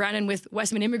and in Brandon with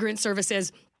Westman Immigrant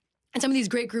Services. And some of these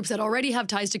great groups that already have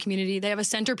ties to community, they have a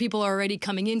center people are already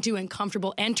coming into and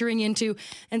comfortable entering into.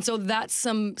 And so that's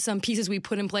some pieces we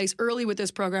put in place early with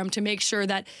this program to make sure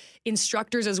that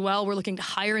instructors as well, we're looking to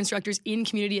hire instructors in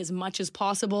community as much as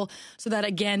possible so that,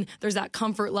 again, there's that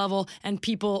comfort level and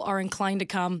people are inclined to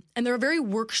come. And they're very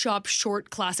workshop short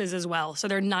classes as well. So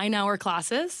they're 9-hour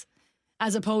classes,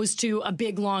 as opposed to a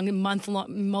big, long,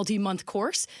 multi-month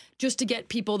course, just to get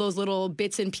people those little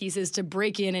bits and pieces to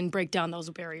break in and break down those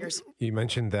barriers. You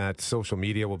mentioned that social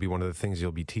media will be one of the things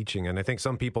you'll be teaching. And I think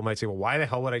some people might say, well, why the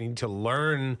hell would I need to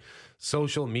learn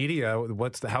social media?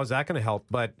 How's that going to help?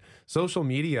 But social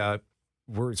media,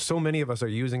 so many of us are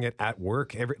using it at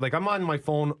work. I'm on my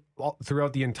phone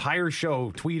throughout the entire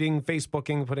show, tweeting,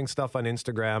 Facebooking, putting stuff on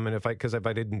Instagram. And if I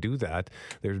didn't do that,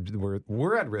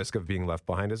 we're at risk of being left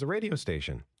behind as a radio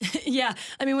station. Yeah.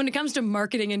 I mean, when it comes to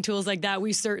marketing and tools like that,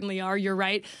 we certainly are. You're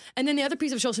right. And then the other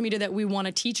piece of social media that we want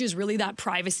to teach is really that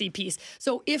privacy piece.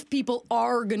 So if people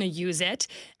are going to use it,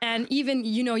 and even,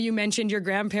 you mentioned your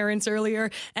grandparents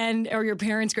earlier or your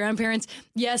parents' grandparents.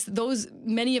 Yes,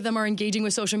 many of them are engaging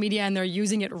with social media and they're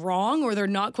using it wrong, or they're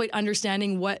not quite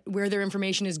understanding where their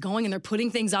information is going, and they're putting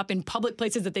things up in public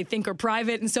places that they think are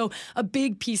private. And so a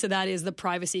big piece of that is the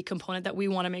privacy component that we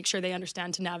want to make sure they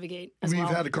understand to navigate as well.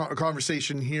 We've had a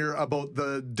conversation here about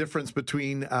the difference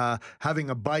between having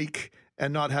a bike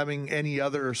and not having any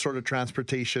other sort of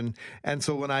transportation. And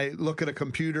so when I look at a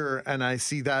computer and I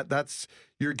see that's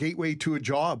your gateway to a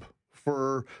job.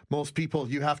 For most people,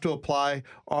 you have to apply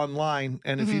online.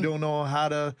 And if you don't know how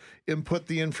to input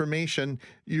the information,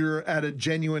 you're at a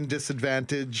genuine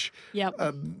disadvantage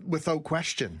without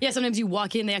question. Yeah, sometimes you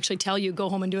walk in, they actually tell you, go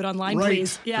home and do it online,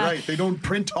 please. Yeah. Right. They don't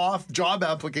print off job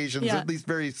applications, at least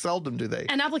very seldom do they.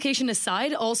 And application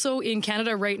aside, also in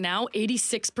Canada right now,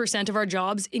 86% of our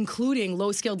jobs, including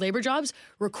low-skilled labor jobs,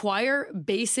 require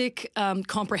basic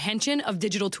comprehension of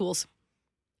digital tools.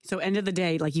 So end of the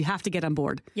day, you have to get on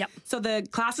board. Yep. So the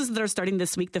classes that are starting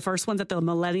this week, the first one's at the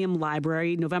Millennium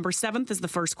Library. November 7th is the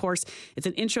first course. It's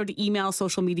an intro to email,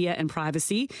 social media, and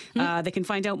privacy. They can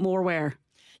find out more where?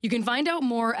 You can find out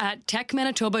more at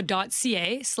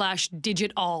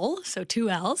techmanitoba.ca/digitall, so 2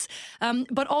 L's.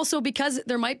 But also because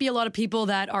there might be a lot of people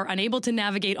that are unable to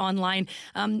navigate online,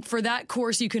 for that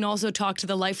course, you can also talk to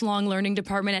the Lifelong Learning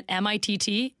Department at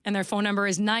MITT, and their phone number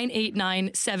is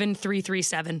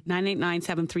 989-7337.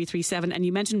 989-7337. And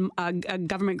you mentioned a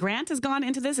government grant has gone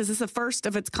into this. Is this the first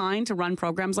of its kind to run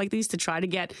programs like these to try to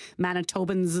get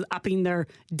Manitobans upping their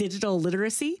digital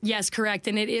literacy? Yes, correct.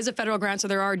 And it is a federal grant, so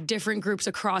there are different groups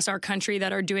across our country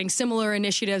that are doing similar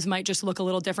initiatives, might just look a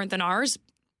little different than ours.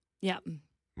 Yeah.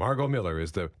 Margot Miller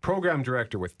is the program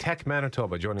director with Tech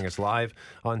Manitoba, joining us live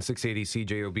on 680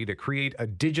 CJOB to create a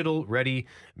digital-ready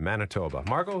Manitoba.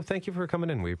 Margot, thank you for coming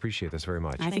in. We appreciate this very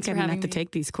much. I think I'm going to have to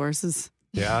take these courses.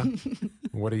 Yeah?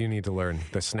 What do you need to learn?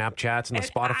 The Snapchats and the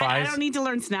Spotifys? I don't need to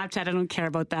learn Snapchat. I don't care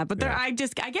about that. But I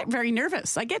get very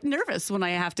nervous. I get nervous when I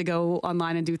have to go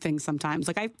online and do things sometimes.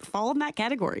 I fall in that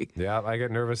category. Yeah, I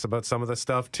get nervous about some of the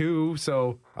stuff too.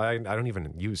 So I don't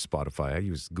even use Spotify. I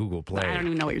use Google Play. I don't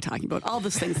even know what you're talking about. All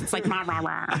those things. It's like, rah, rah,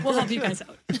 rah. We'll help you guys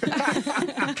out.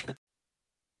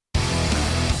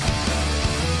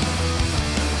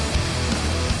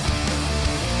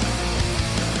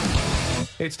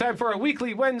 It's time for our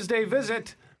weekly Wednesday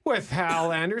visit with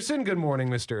Hal Anderson. Good morning,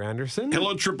 Mr. Anderson.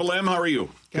 Hello, Triple M. How are you?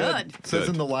 Good. It says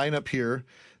in the lineup here,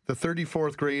 the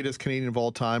 34th greatest Canadian of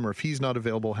all time, or if he's not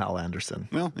available, Hal Anderson.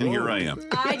 Well, and here I am.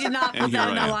 I did not put that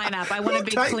in the lineup. I want to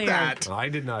be clear. That? I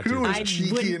did not. Who was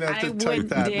cheeky enough to type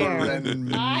that? I did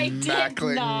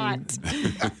not.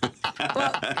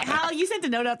 Well, Hal, you sent a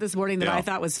note out this morning that I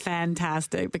thought was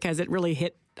fantastic because it really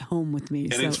hit home with me.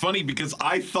 And it's funny because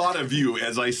I thought of you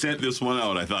as I sent this one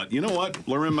out. I thought, you know what?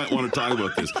 Lauren might want to talk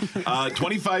about this.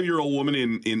 25-year-old woman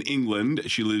in England.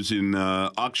 She lives in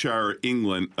Oxfordshire,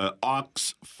 England.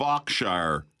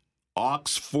 Oxfordshire. She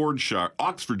lives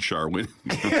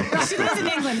in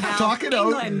England, Hal. Talk it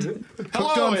England. out.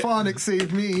 Hooked on phonics,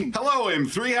 save me. Hello,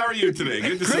 M3. How are you today?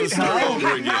 Good to see you Hal.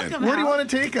 over again. Where do you want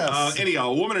to take us?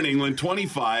 Anyhow, a woman in England,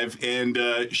 25, and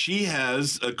she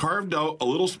has carved out a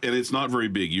little, and it's not very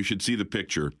big. You should see the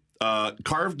picture.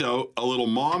 Carved out a little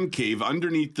mom cave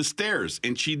underneath the stairs.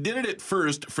 And she did it at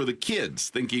first for the kids,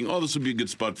 thinking, oh, this would be a good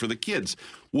spot for the kids.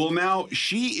 Well, now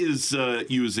she is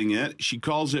using it. She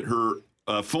calls it her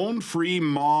phone-free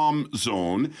mom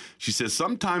zone. She says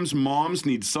sometimes moms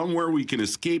need somewhere we can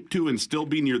escape to and still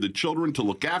be near the children to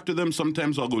look after them.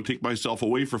 Sometimes I'll go take myself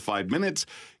away for 5 minutes,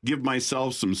 give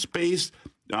myself some space.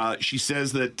 She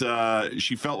says that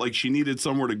she felt like she needed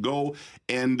somewhere to go,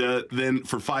 and then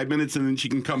for 5 minutes, and then she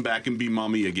can come back and be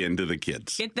mommy again to the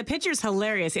kids. The picture's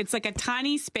hilarious. It's like a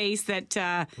tiny space that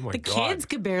kids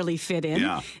could barely fit in.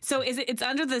 Yeah. So it's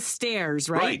under the stairs,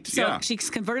 right? Right, So yeah. she's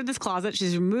converted this closet.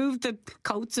 She's removed the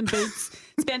coats and boots,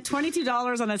 spent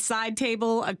 $22 on a side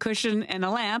table, a cushion, and a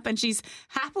lamp, and she's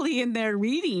happily in there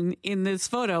reading in this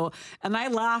photo. And I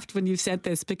laughed when you sent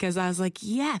this because I was like,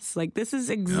 yes, like this is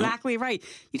exactly right.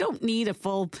 You don't need a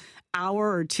full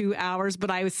hour or 2 hours, but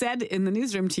I said in the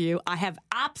newsroom to you, I have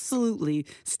absolutely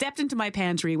stepped into my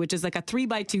pantry, which is like a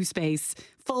 3x2 space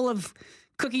full of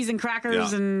cookies and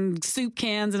crackers and soup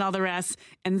cans and all the rest,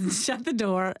 and shut the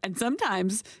door, and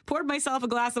sometimes poured myself a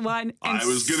glass of wine. And I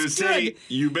was going to say,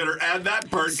 you better add that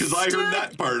part because I heard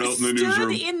that part out in the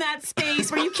newsroom. Stood in that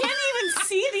space where you can't even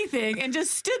see anything and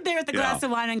just stood there with the glass of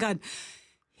wine and gone,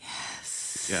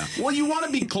 yeah. Well, you want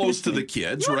to be close to the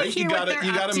kids, right? You got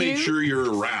to make sure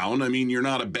you're around. I mean, you're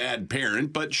not a bad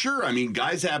parent, but sure. I mean,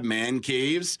 guys have man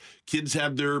caves. Kids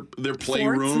have their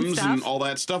playrooms and all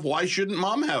that stuff. Why shouldn't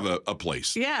mom have a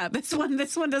place? Yeah, this one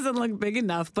doesn't look big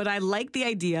enough, but I like the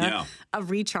idea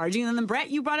of recharging. And then Brett,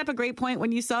 you brought up a great point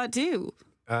when you saw it too.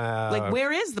 Like,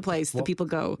 where is the place that people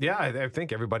go? Yeah, I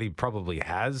think everybody probably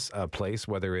has a place,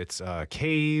 whether it's a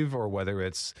cave or whether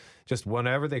it's just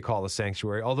whatever they call a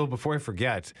sanctuary. Although, before I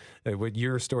forget, with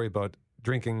your story about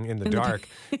drinking in the dark,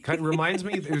 kind of reminds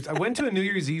me, I went to a New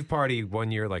Year's Eve party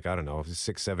one year, like, I don't know,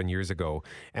 6-7 years ago,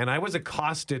 and I was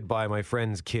accosted by my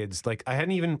friend's kids. Like, I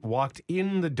hadn't even walked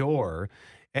in the door.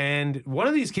 And one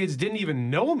of these kids didn't even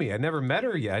know me. I'd never met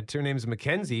her yet. Her name's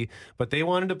Mackenzie, but they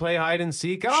wanted to play hide and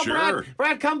seek. Oh, sure.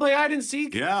 Brad, come play hide and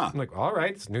seek. Yeah. I'm like, all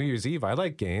right, it's New Year's Eve. I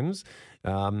like games.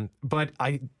 But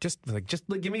I just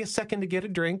give me a second to get a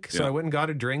drink. So I went and got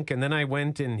a drink, and then I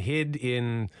went and hid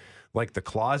in like the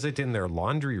closet in their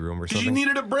laundry room or something. You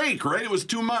needed a break, right? It was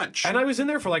too much. And I was in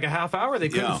there for like a half hour. They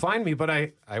couldn't find me, but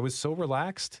I was so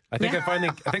relaxed. I think I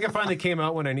finally came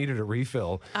out when I needed a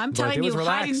refill. I'm telling you,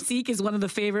 hide and seek is one of the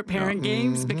favorite parent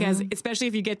games because especially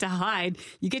if you get to hide,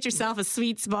 you get yourself a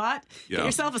sweet spot, get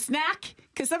yourself a snack,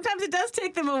 because sometimes it does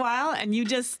take them a while, and you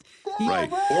just right.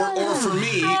 Or for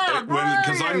me,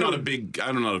 because I'm not a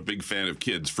big fan of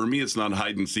kids. For me, it's not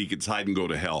hide and seek; it's hide and go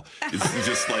to hell. It's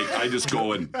just like I just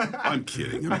go and I'm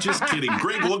kidding. I'm just kidding.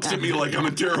 Greg looks at me like I'm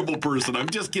a terrible person. I'm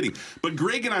just kidding. But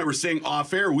Greg and I were saying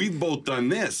off air, we've both done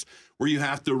this, where you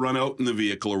have to run out in the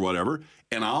vehicle or whatever,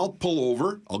 and I'll pull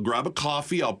over, I'll grab a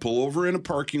coffee, I'll pull over in a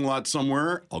parking lot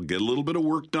somewhere, I'll get a little bit of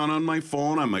work done on my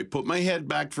phone, I might put my head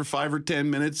back for 5 or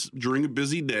 10 minutes during a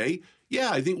busy day. Yeah,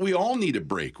 I think we all need a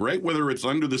break, right? Whether it's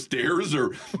under the stairs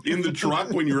or in the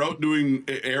truck when you're out doing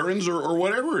errands or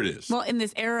whatever it is. Well, in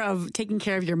this era of taking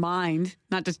care of your mind,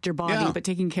 not just your body, but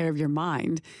taking care of your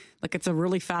mind, like it's a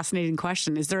really fascinating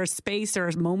question. Is there a space or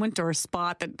a moment or a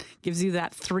spot that gives you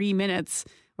that 3 minutes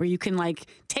where you can like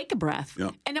take a breath? Yeah.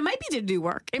 And it might be to do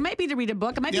work. It might be to read a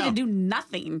book. It might be to do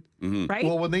nothing, right?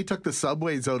 Well, when they took the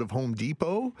subways out of Home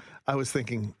Depot, I was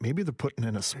thinking maybe they're putting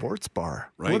in a sports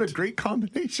bar. Right. What a great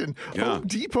combination. Yeah. Home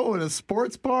Depot and a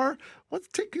sports bar. What's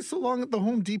taking so long at the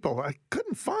Home Depot? I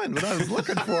couldn't find what I was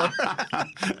looking for.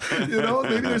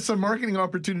 Maybe there's some marketing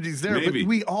opportunities there. Maybe. But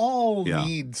we all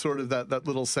need sort of that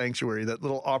little sanctuary, that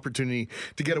little opportunity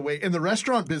to get away. In the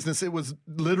restaurant business, it was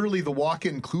literally the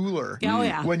walk-in cooler. Oh,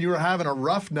 yeah. When you were having a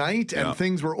rough night and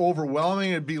things were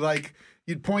overwhelming, it'd be like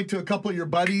you'd point to a couple of your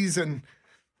buddies and,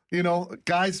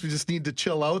 guys, we just need to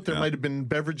chill out. There might have been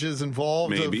beverages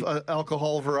involved of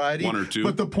alcohol variety. 1 or 2.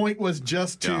 But the point was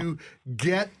just to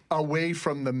get away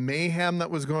from the mayhem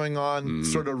that was going on,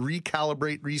 sort of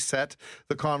recalibrate, reset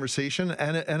the conversation,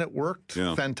 and it worked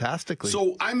fantastically.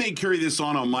 So I may carry this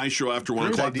on my show after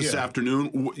 1 o'clock this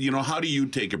afternoon. You know, how do you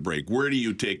take a break? Where do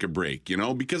you take a break? You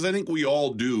know, because I think we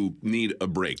all do need a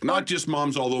break. Not just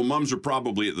moms, although moms are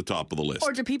probably at the top of the list.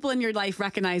 Or do people in your life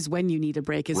recognize when you need a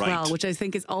break as well, which I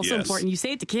think is also important. You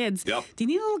say it to kids. Yep. Do you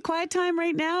need a little quiet time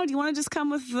right now? Do you want to just come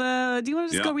with, do you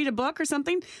want to just go read a book or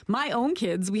something? My own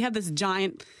kids, we have this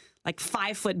giant, like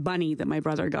 5-foot bunny that my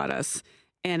brother got us.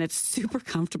 And it's super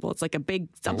comfortable. It's like a big,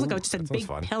 just a big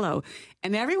pillow.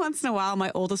 And every once in a while,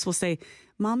 my oldest will say,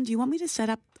 Mom, do you want me to set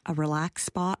up a relaxed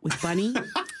spot with Bunny?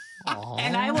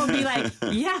 And I will be like,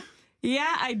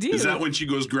 yeah, I do. Is that when she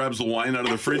goes grabs the wine out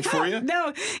of the fridge for you?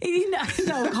 No,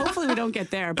 hopefully we don't get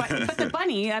there. But the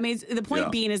bunny, I mean, the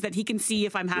point being is that he can see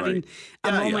if I'm having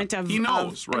a moment of... He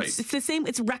knows, right. It's the same,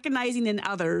 it's recognizing in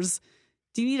others.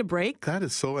 Do you need a break? That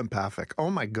is so empathic. Oh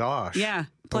my gosh. Yeah.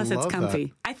 Plus it's comfy.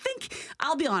 That. I think,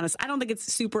 I'll be honest, I don't think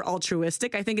it's super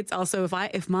altruistic. I think it's also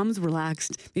if mom's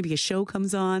relaxed, maybe a show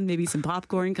comes on, maybe some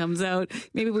popcorn comes out,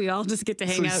 maybe we all just get to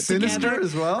hang out sinister together.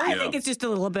 As well? I think it's just a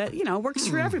little bit, works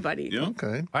for everybody. Yeah.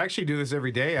 Okay. I actually do this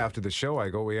every day after the show.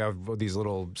 We have these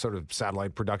little sort of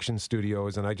satellite production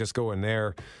studios, and I just go in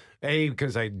there,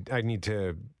 because I need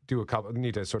to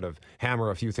sort of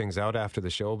hammer a few things out after the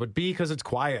show, but B, because it's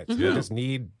quiet. I just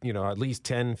need, at least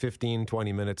 10, 15,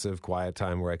 20 minutes of quiet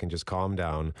time where I can just calm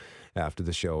down after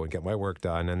the show and get my work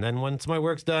done. And then once my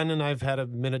work's done and I've had a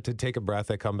minute to take a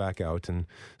breath, I come back out and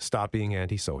stop being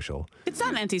antisocial. It's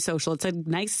not antisocial. It's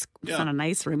it's not a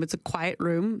nice room. It's a quiet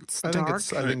room. It's dark.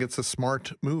 I think it's a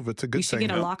smart move. It's a good thing. You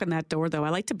should get a lock on that door, though. I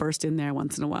like to burst in there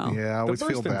once in a while. Yeah, I always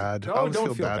feel bad. I always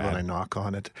feel bad when I knock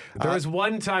on it. There was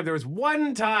one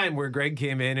time where Greg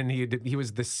came in and he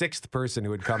was the 6th person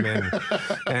who had come in.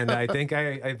 And I think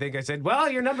I said,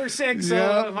 well, you're number 6,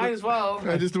 so might as well.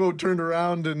 I just about turned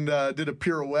around and did a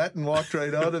pirouette and walked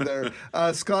right out of there.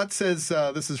 Scott says,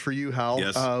 this is for you, Hal.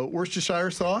 Yes.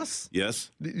 Worcestershire sauce?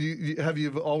 Yes. Have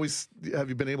you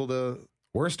been able to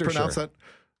Worcestershire. pronounce that?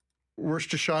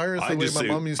 Worcestershire is the way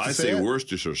my mom used to say it. I say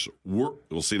Worcestershire.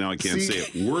 Well, see, now I can't say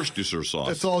it. Worcestershire sauce.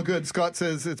 It's all good. Scott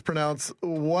says it's pronounced,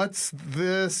 what's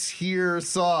this here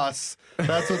sauce?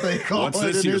 That's what they call What's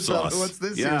it. This here sauce? What's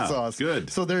this here sauce? Good.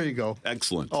 So there you go.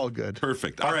 Excellent. All good.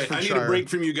 Perfect. All right, I need a break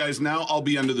from you guys now. I'll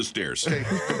be under the stairs. Okay,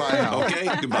 goodbye, Hal. Okay,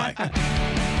 goodbye.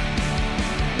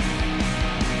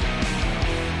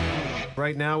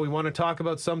 Right now, we want to talk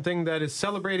about something that is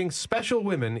celebrating special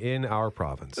women in our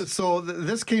province. So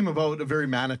this came about a very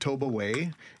Manitoba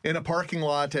way. In a parking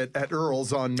lot at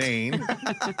Earl's on Main,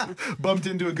 bumped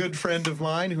into a good friend of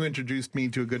mine who introduced me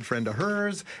to a good friend of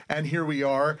hers, and here we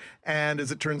are. And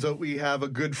as it turns out, we have a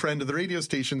good friend of the radio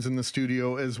stations in the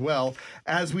studio as well.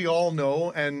 As we all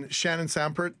know, and Shannon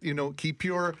Sampert, keep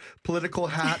your political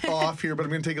hat off here, but I'm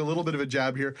going to take a little bit of a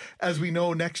jab here. As we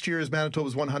know, next year is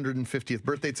Manitoba's 150th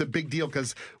birthday. It's a big deal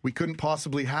because we couldn't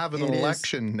possibly have an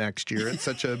election next year. It's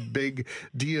such a big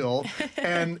deal.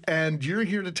 And you're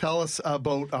here to tell us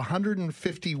about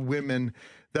 150 women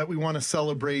that we want to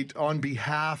celebrate on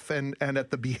behalf and at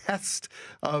the behest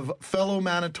of fellow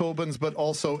Manitobans, but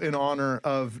also in honor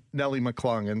of Nellie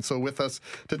McClung. And so with us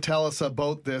to tell us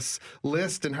about this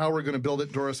list and how we're going to build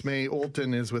it, Doris May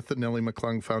Olton is with the Nellie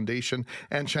McClung Foundation,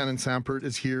 and Shannon Sampert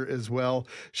is here as well.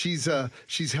 She's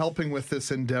helping with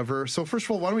this endeavor. So first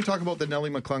of all, why don't we talk about the Nellie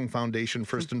McClung Foundation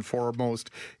first and foremost,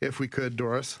 if we could,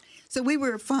 Doris? So we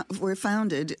were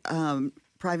founded...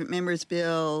 Private Members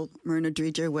Bill, Myrna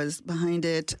Dreger was behind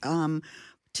it, to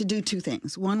do two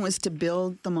things. One was to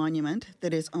build the monument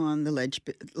that is on the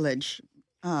ledge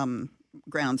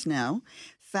grounds now.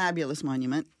 Fabulous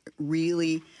monument,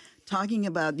 really talking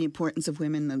about the importance of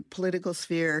women in the political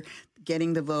sphere,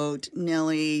 getting the vote,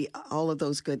 Nellie, all of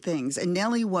those good things. And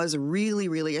Nellie was really,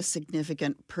 really a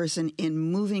significant person in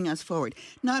moving us forward.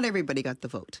 Not everybody got the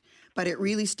vote, but it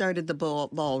really started the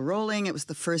ball rolling. It was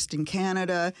the first in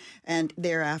Canada and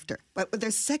thereafter. But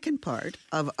the second part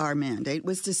of our mandate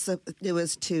was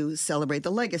to celebrate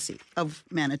the legacy of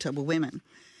Manitoba women.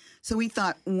 So we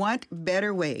thought, what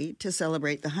better way to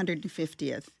celebrate the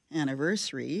 150th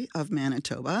anniversary of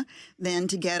Manitoba than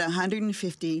to get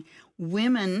 150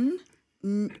 women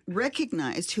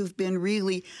recognized who've been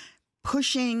really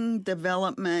pushing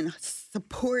development,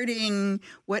 supporting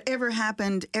whatever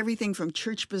happened, everything from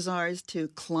church bazaars to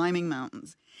climbing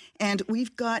mountains. And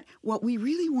we've got, what we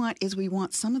really want is we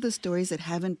want some of the stories that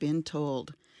haven't been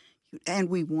told. And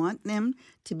we want them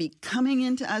to be coming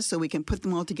into us so we can put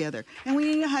them all together. And we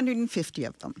need 150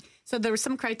 of them. So there was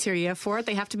some criteria for it.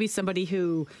 They have to be somebody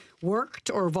who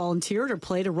worked or volunteered or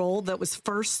played a role that was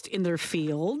first in their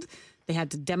field. They have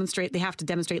to demonstrate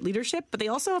leadership, but they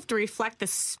also have to reflect the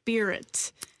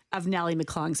spirit of Nellie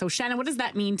McClung. So, Shannon, what does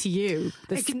that mean to you,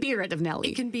 the spirit of Nellie?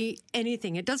 It can be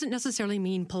anything. It doesn't necessarily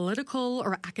mean political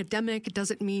or academic. It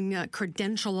doesn't mean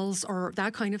credentials or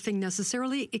that kind of thing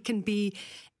necessarily. It can be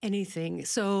anything.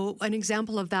 So an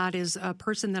example of that is a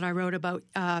person that I wrote about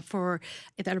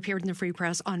that appeared in the Free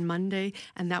Press on Monday,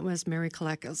 and that was Mary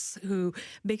Kalekas, who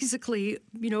basically,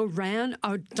 ran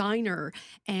a diner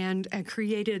and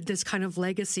created this kind of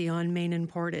legacy on Main and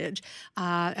Portage,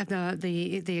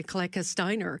 the Kalekas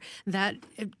Diner that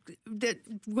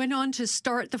went on to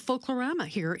start the Folklorama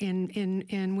here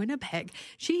in Winnipeg.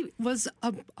 She was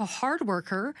a hard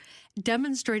worker,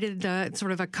 demonstrated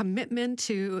sort of a commitment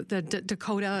to the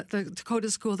Dakota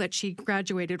school that she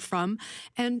graduated from,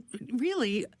 and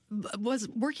really was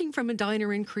working from a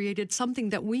diner and created something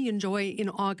that we enjoy in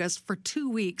August for 2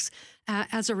 weeks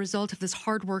as a result of this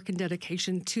hard work and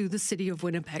dedication to the city of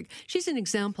Winnipeg. She's an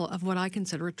example of what I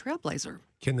consider a trailblazer.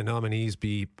 Can the nominees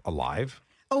be alive?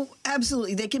 Oh,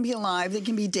 absolutely. They can be alive. They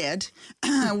can be dead.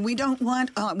 We don't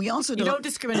want. We also don't. You don't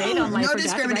discriminate on life no or death,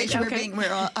 discrimination.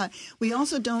 right? We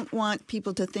also don't want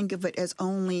people to think of it as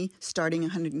only starting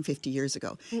 150 years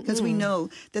ago, because we know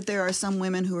that there are some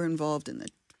women who are involved in the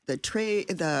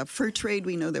fur trade.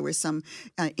 We know there were some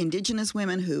Indigenous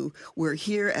women who were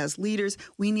here as leaders.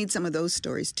 We need some of those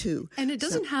stories too. And it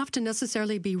doesn't have to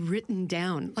necessarily be written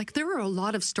down. Like, there are a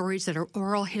lot of stories that are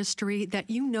oral history that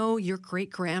your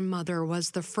great-grandmother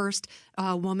was the first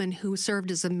woman who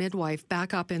served as a midwife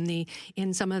back up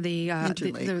in some of the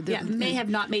may have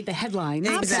not made the headlines.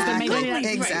 Exactly.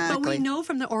 But we know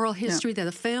from the oral history that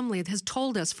the family has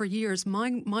told us for years,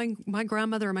 my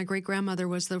grandmother or my great-grandmother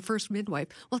was the first midwife.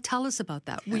 Well, tell us about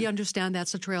that. We understand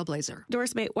that's a trailblazer.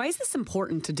 Doris May, why is this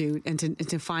important to do and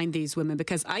to find these women?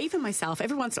 Because I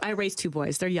raised 2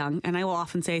 boys. They're young, and I will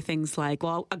often say things like,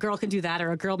 well, a girl can do that,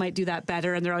 or a girl might do that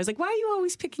better. And they're always like, why are you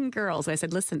always picking girls? I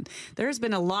said, listen, there's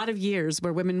been a lot of years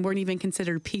where women weren't even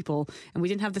considered people, and we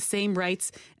didn't have the same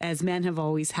rights as men have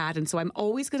always had. And so I'm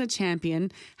always going to champion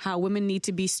how women need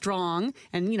to be strong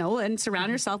and, and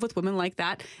surround yourself with women like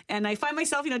that. And I find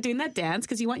myself, doing that dance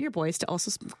because you want your boys to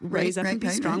also raise up and be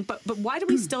strong. But why do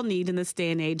we still need in this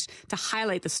day and age to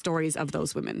highlight the stories of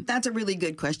those women? That's a really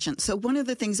good question. So one of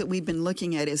the things that we've been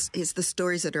looking at is the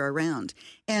stories that are around.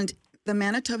 And the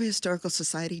Manitoba Historical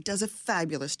Society does a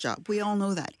fabulous job. We all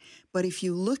know that. But if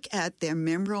you look at their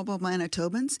memorable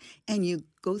Manitobans and you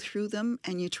go through them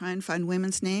and you try and find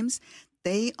women's names,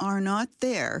 they are not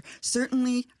there.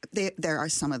 Certainly, there are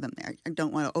some of them there. I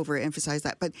don't want to overemphasize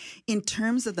that. But in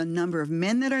terms of the number of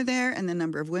men that are there and the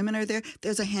number of women are there,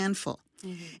 there's a handful.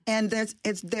 Mm-hmm. And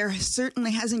there certainly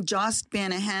hasn't just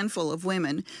been a handful of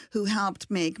women who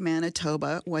helped make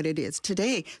Manitoba what it is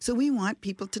today. So we want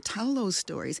people to tell those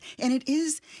stories. And it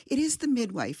is the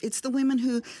midwife. It's the women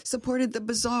who supported the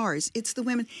bazaars. It's the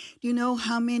women. Do you know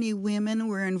how many women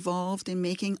were involved in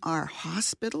making our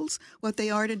hospitals what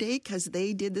they are today? Because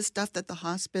they did the stuff that the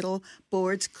hospital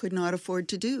boards could not afford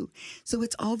to do. So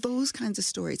it's all those kinds of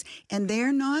stories. And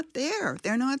they're not there.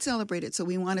 They're not celebrated. So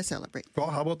we want to celebrate.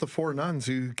 Well, how about the 4 nuns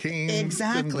who came and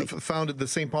founded the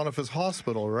St. Boniface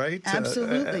Hospital, right?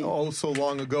 Absolutely. So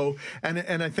long ago.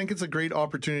 And I think it's a great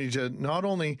opportunity to not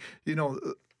only,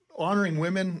 honoring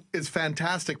women is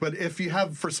fantastic, but if you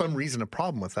have, for some reason, a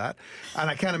problem with that, and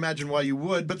I can't imagine why you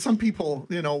would, but some people,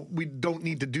 we don't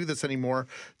need to do this anymore.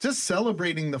 Just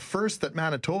celebrating the first that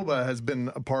Manitoba has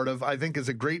been a part of, I think, is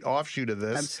a great offshoot of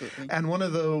this. Absolutely. And one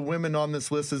of the women on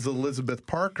this list is Elizabeth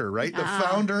Parker, right?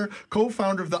 The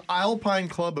co-founder of the Alpine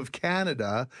Club of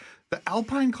Canada. The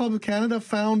Alpine Club of Canada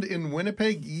found in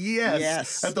Winnipeg?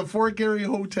 Yes. At the Fort Garry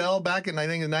Hotel back in, I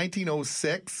think, in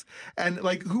 1906. And,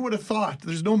 who would have thought?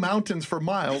 There's no mountains for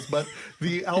miles, but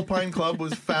the Alpine Club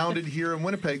was founded here in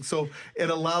Winnipeg. So it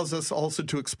allows us also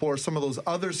to explore some of those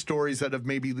other stories that have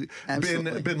maybe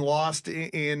been lost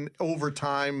in over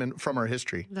time and from our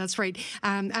history. That's right.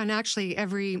 And actually,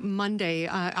 every Monday,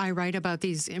 I write about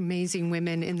these amazing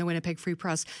women in the Winnipeg Free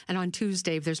Press. And on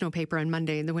Tuesday, if there's no paper on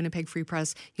Monday, in the Winnipeg Free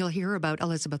Press, you'll hear about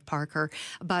Elizabeth Parker.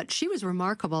 But she was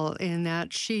remarkable in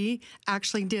that she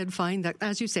actually did find that,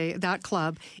 as you say, that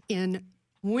club in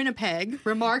Winnipeg,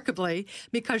 remarkably,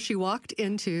 because she walked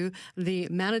into the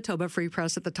Manitoba Free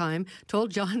Press at the time,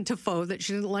 told John Defoe that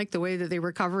she didn't like the way that they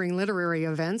were covering literary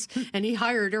events, and he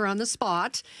hired her on the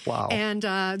spot. Wow. And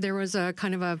there was a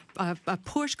kind of a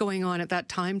push going on at that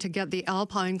time to get the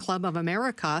Alpine Club of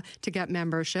America to get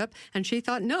membership, and she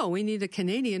thought, no, we need a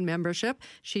Canadian membership.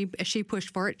 She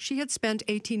pushed for it. She had spent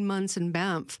 18 months in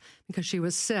Banff because she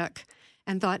was sick.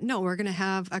 and thought, no, we're going to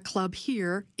have a club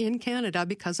here in Canada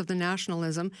because of the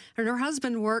nationalism. And her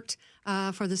husband worked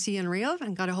for the CNRA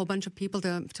and got a whole bunch of people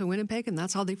to Winnipeg, and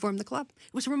that's how they formed the club.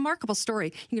 It was a remarkable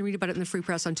story. You can read about it in the Free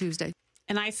Press on Tuesday.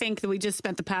 And I think that we just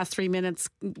spent the past 3 minutes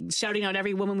shouting out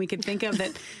every woman we could think of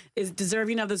that is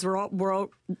deserving of this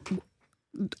world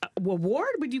award?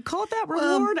 Would you call it that?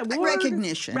 Award?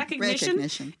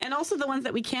 Recognition. And also the ones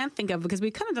that we can't think of, because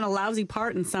we've kind of done a lousy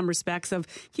part in some respects of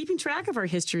keeping track of our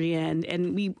history,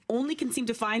 and we only can seem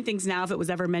to find things now if it was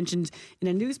ever mentioned in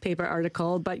a newspaper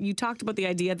article. But you talked about the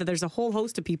idea that there's a whole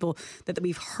host of people that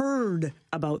we've heard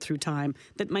about through time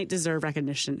that might deserve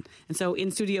recognition. And so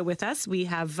in studio with us, we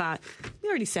have, we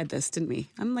already said this, didn't we?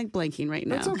 I'm like blanking right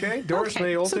now. That's okay. Doris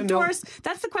May Olsen. So Doris,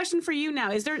 that's the question for you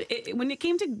now. Is there, when it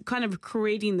came to kind of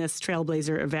creating this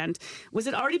Trailblazer event, was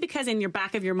it already because in your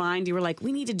back of your mind you were like,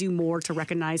 we need to do more to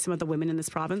recognize some of the women in this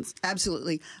province?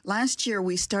 Absolutely. Last year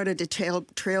we started a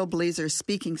Trailblazer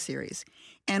speaking series,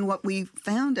 and what we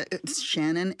found,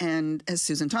 Shannon and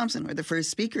Susan Thompson were the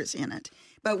first speakers in it,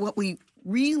 but what we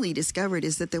really discovered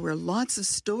is that there were lots of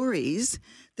stories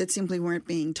that simply weren't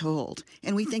being told,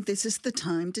 and we think this is the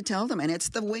time to tell them, and it's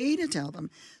the way to tell them.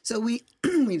 So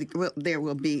there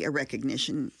will be a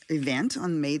recognition event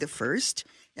on May the 1st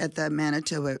at the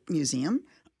Manitoba Museum.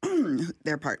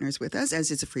 They're partners with us,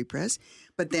 as is a Free Press.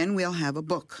 But then we'll have a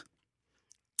book,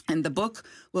 and the book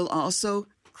will also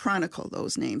chronicle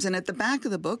those names. And at the back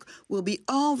of the book will be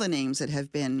all the names that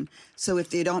have been. So if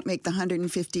they don't make the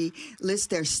 150 list,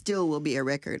 there still will be a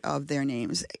record of their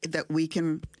names that we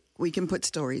can put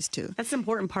stories to. That's an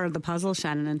important part of the puzzle,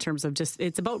 Shannon, in terms of just,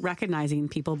 it's about recognizing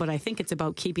people, but I think it's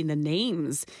about keeping the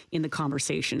names in the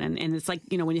conversation. And it's like,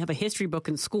 you know, when you have a history book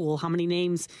in school, how many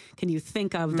names can you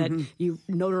think of that you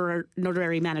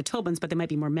notary Manitobans, but they might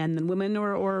be more men than women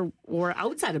or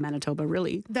outside of Manitoba,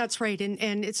 really? That's right.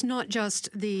 And it's not just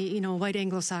the, you know, white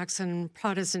Anglo-Saxon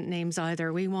Protestant names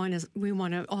either. We want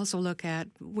to also look at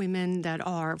women that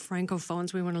are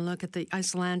Francophones. We want to look at the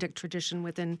Icelandic tradition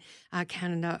within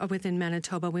Canada, within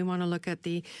Manitoba. We want to look at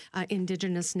the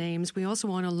Indigenous names. We also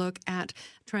want to look at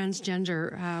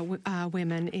transgender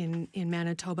women in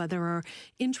Manitoba. There are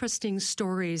interesting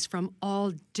stories from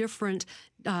all different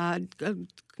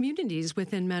communities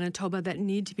within Manitoba that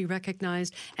need to be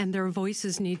recognized, and their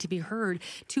voices need to be heard.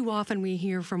 Too often we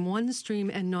hear from one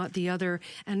stream and not the other,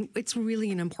 and it's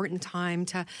really an important time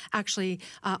to actually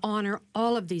honor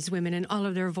all of these women and all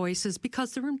of their voices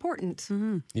because they're important.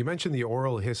 Mm-hmm. You mentioned the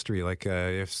oral history, like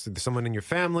if someone in your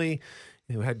family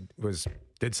who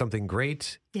did something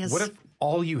great. Yes. What if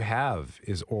all you have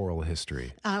is oral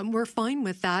history? We're fine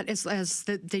with that, as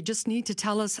that they just need to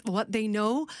tell us what they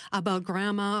know about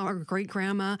grandma or great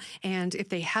grandma, and if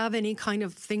they have any kind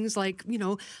of things like, you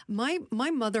know, my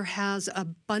mother has a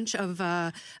bunch of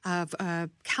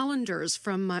calendars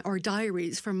or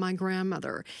diaries from my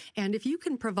grandmother, and if you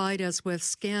can provide us with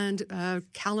scanned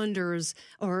calendars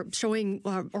or showing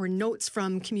or notes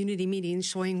from community meetings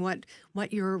showing what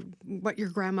your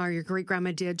grandma or your great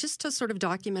grandma did, just to sort of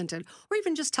document it, or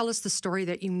even just tell us the story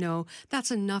that you know,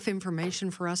 that's enough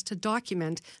information for us to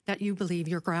document that you believe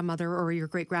your grandmother or your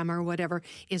great-grandma or whatever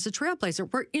is a trailblazer.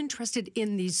 We're interested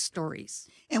in these stories.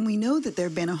 And we know that there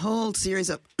have been a whole series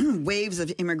of waves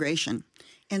of immigration.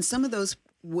 And some of those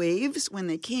waves, when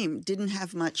they came, didn't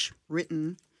have much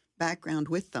written background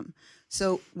with them.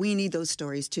 So we need those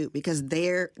stories too, because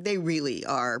they really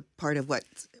are part of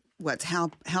what's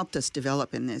helped us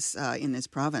develop in this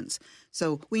province.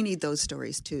 So we need those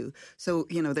stories too. So,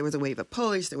 you know, there was a wave of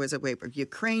Polish, there was a wave of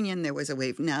Ukrainian, there was a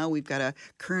wave now, we've got a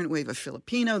current wave of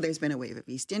Filipino, there's been a wave of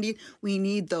East Indian. We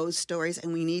need those stories,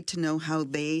 and we need to know how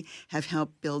they have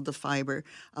helped build the fiber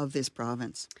of this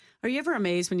province. Are you ever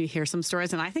amazed when you hear some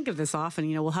stories? And I think of this often.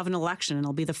 You know, we'll have an election, and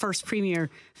it'll be the first premier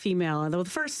female, and the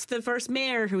first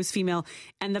mayor who's female,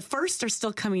 and the first are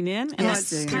still coming in, and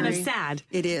it's kind of sad.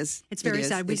 It is. It's very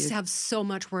sad. We have so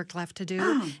much work left to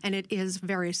do, and it is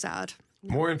very sad.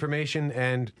 More information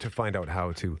and to find out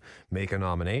how to make a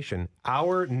nomination,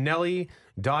 ournelly.com,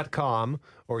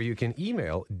 or you can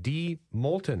email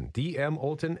dmolton,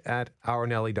 D-M-Olton at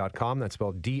ournelly.com. That's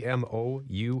spelled D-M-O-U-L-T-O-N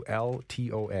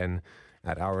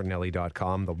at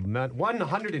ournelly.com. The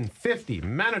 150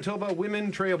 Manitoba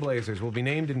Women Trailblazers will be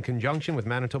named in conjunction with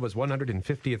Manitoba's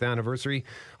 150th anniversary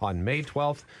on May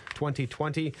 12th,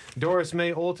 2020. Doris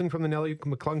May Olton from the Nellie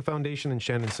McClung Foundation and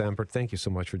Shannon Sampert, thank you so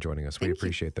much for joining us. We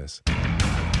appreciate this.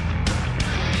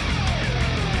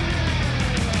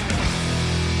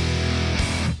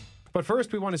 But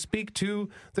first, we want to speak to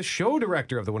the show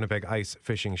director of the Winnipeg Ice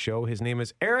Fishing Show. His name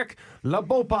is Eric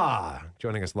Labopa,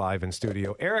 joining us live in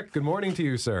studio. Eric, good morning to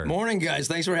you, sir. Morning, guys.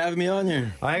 Thanks for having me on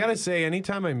here. I got to say,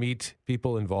 anytime I meet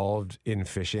people involved in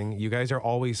fishing, you guys are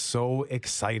always so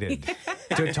excited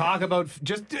to talk about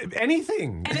just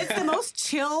anything. And it's the most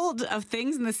chilled of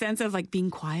things in the sense of like being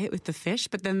quiet with the fish,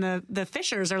 but then the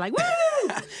fishers are like, woo!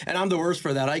 And I'm the worst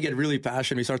for that. I get really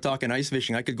passionate. We start talking ice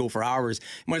fishing. I could go for hours.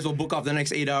 Might as well book off the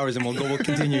next 8 hours and we'll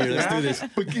continue. Let's do this.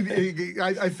 But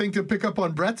I think to pick up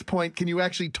on Brett's point, can you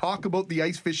actually talk about the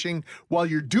ice fishing while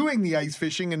you're doing the ice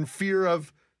fishing in fear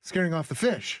of scaring off the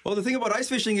fish? Well, the thing about ice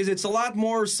fishing is it's a lot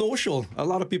more social. A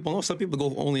lot of people know. Some people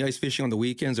go only ice fishing on the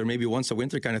weekends or maybe once a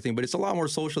winter kind of thing, but it's a lot more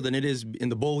social than it is in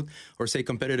the boat or, say,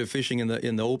 competitive fishing in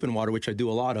the open water, which I do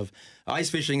a lot of.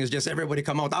 Ice fishing is just everybody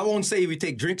come out. I won't say we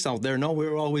take drinks out there. No,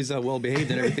 we're always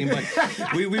well-behaved and everything,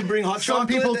 but we bring hot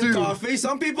chocolate and coffee.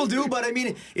 Some people do, but I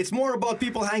mean, it's more about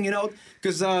people hanging out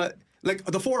because... like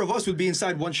the four of us would be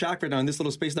inside one shack right now in this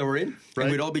little space that we're in. Right.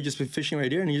 And we'd all be just fishing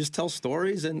right here and you just tell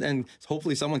stories and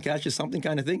hopefully someone catches something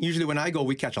kind of thing. Usually when I go,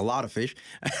 we catch a lot of fish.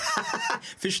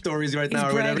 Fish stories right now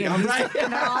or whatever. I'm right.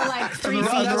 And they're all like 3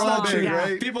 feet long. That's not true,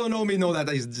 right? People who know me know that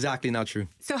is exactly not true.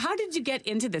 So how did you get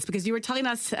into this? Because you were telling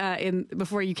us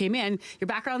before you came in, your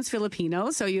background's Filipino,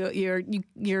 so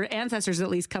your ancestors at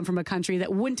least come from a country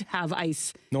that wouldn't have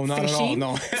ice No, not fishing. at all,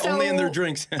 no. Only in their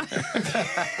drinks.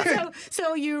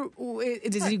 So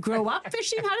did you grow up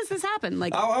fishing? How does this happen?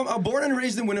 Like, I'm born and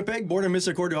raised in Winnipeg, born in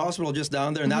Misericordia Hospital just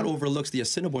down there, and that overlooks the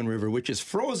Assiniboine River, which is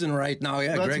frozen right now.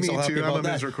 Yeah, that's Greg's me all happy too. about I'm a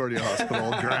that. Misericordia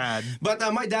Hospital grad.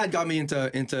 But my dad got me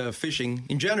into fishing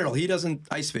in general. He doesn't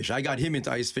ice fish. I got him into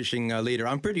ice fishing later.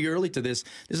 I'm pretty early to this.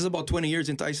 This is about 20 years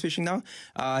into ice fishing now.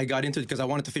 I got into it because I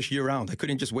wanted to fish year-round. I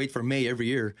couldn't just wait for May every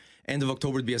year. End of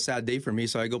October would be a sad day for me.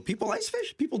 So I go, people ice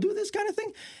fish? People do this kind of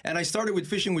thing? And I started with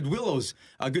fishing with willows.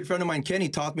 A good friend of mine, Kenny,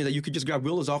 taught me that you could just grab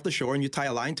willows off the shore and you tie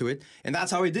a line to it. And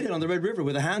that's how I did it on the Red River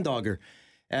with a hand auger.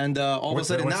 And all of a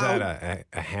sudden what's now... What's that,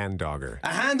 a hand auger? A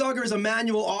hand auger is a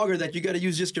manual auger that you got to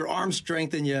use just your arm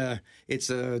strength and it's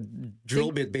a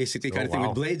drill bit basically kind of thing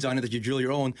with blades on it that you drill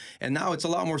your own. And now it's a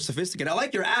lot more sophisticated. I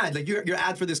like your ad. Like your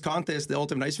ad for this contest, the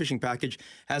Ultimate Ice Fishing Package,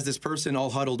 has this person all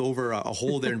huddled over a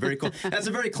hole there and very cool. That's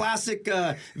a very classic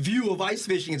view of ice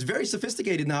fishing. It's very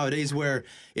sophisticated nowadays where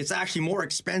it's actually more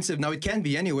expensive. Now it can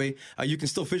be anyway. You can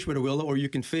still fish with a willow or you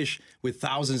can fish with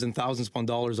thousands and thousands upon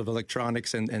dollars of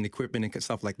electronics and equipment and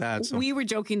stuff like that. So. We were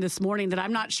joking this morning that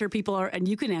I'm not sure people are, and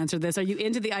you can answer this, are you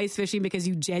into the ice fishing because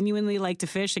you genuinely like to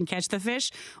fish and catch the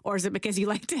fish? Or is it because you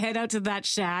like to head out to that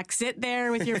shack, sit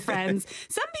there with your friends?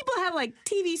 Some people have like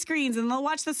TV screens and they'll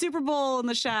watch the Super Bowl in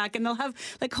the shack and they'll have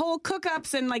like whole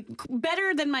cook-ups and like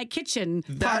better than my kitchen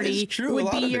party would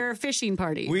be your fishing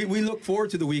party. We look forward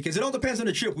to the weekends. It all depends on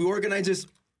the trip. We organize this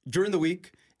during the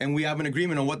week. And we have an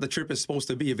agreement on what the trip is supposed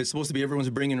to be. If it's supposed to be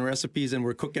everyone's bringing recipes and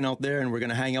we're cooking out there and we're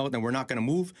going to hang out and we're not going to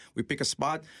move, we pick a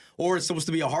spot. Or it's supposed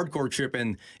to be a hardcore trip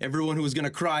and everyone who's going to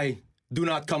cry, do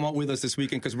not come out with us this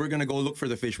weekend because we're going to go look for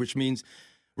the fish, which means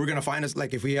we're going to find us,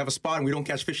 like if we have a spot and we don't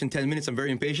catch fish in 10 minutes, I'm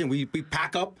very impatient. We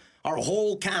pack up our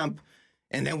whole camp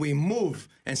and then we move.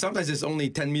 And sometimes it's only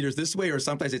 10 meters this way or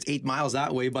sometimes it's 8 miles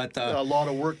that way. But a lot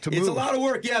of work to move. It's a lot of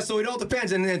work, yeah. So it all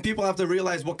depends. And then people have to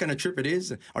realize what kind of trip it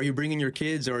is. Are you bringing your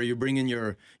kids or are you bringing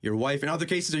your wife? In other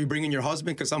cases, are you bringing your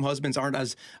husband? Because some husbands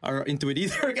are into it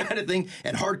either kind of thing.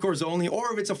 And hardcore's only.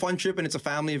 Or if it's a fun trip and it's a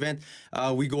family event,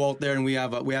 we go out there and we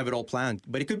have it all planned.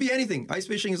 But it could be anything. Ice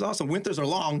fishing is awesome. Winters are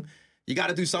long. You got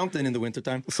to do something in the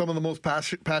wintertime. Some of the most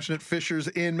passionate fishers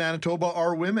in Manitoba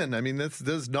are women. I mean, this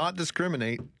does not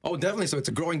discriminate. Oh, definitely. So it's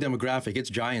a growing demographic. It's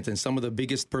giant. And some of the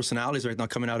biggest personalities right now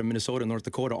coming out of Minnesota and North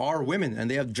Dakota are women. And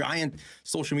they have giant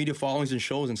social media followings and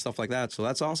shows and stuff like that. So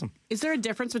that's awesome. Is there a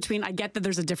difference between, I get that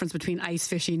there's a difference between ice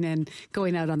fishing and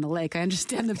going out on the lake. I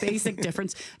understand the basic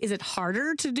difference. Is it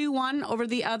harder to do one over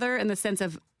the other in the sense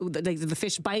of the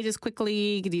fish bite as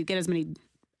quickly? Do you get as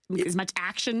much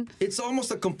action? It's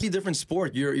almost a complete different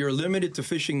sport. You're limited to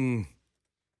fishing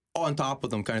on top of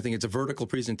them kind of thing. It's a vertical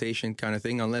presentation kind of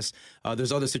thing unless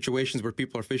there's other situations where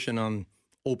people are fishing on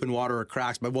open water or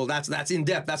cracks. But that's in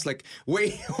depth. That's like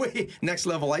way next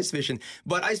level ice fishing.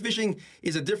 But ice fishing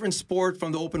is a different sport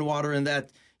from the open water in that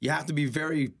you have to be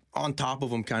very on top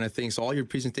of them kind of thing. So all your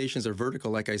presentations are vertical,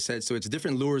 like I said. So it's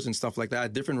different lures and stuff like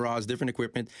that, different rods, different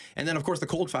equipment. And then, of course, the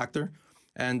cold factor.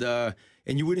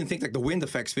 And you wouldn't think like the wind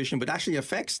affects fishing, but actually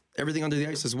affects everything under the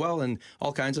ice as well and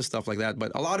all kinds of stuff like that.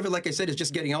 But a lot of it, like I said, is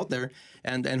just getting out there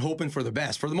and hoping for the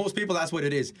best. For the most people, that's what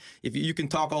it is. If you can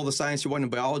talk all the science you want in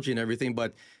biology and everything,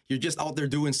 but you're just out there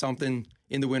doing something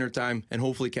in the wintertime and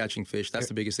hopefully catching fish. That's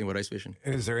the biggest thing with ice fishing.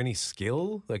 Is there any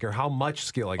skill? Or how much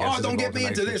skill, I guess? Oh, don't get me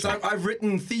into this. I've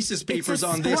written thesis papers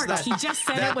on this. He just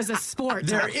said it was a sport.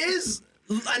 There is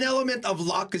an element of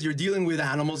luck because you're dealing with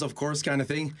animals, of course, kind of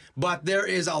thing. But there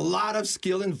is a lot of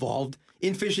skill involved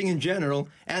in fishing in general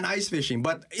and ice fishing.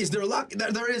 But is there luck?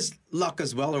 There is luck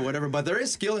as well or whatever, but there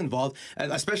is skill involved,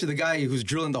 especially the guy who's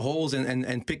drilling the holes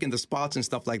and picking the spots and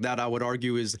stuff like that, I would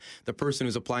argue is the person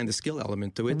who's applying the skill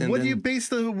element to it. And what do you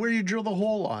base where you drill the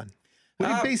hole on? What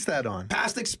do you base that on?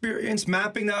 Past experience,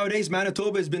 mapping nowadays.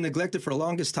 Manitoba has been neglected for the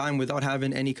longest time without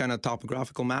having any kind of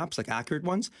topographical maps, like accurate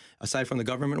ones, aside from the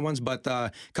government ones. But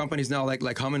companies now like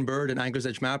Humminbird and Angler's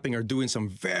Edge Mapping are doing some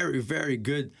very, very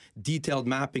good detailed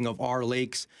mapping of our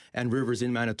lakes and rivers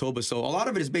in Manitoba. So a lot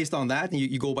of it is based on that. And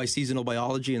you go by seasonal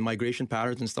biology and migration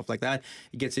patterns and stuff like that.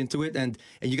 It gets into it. And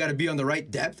you got to be on the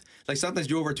right depth. Like sometimes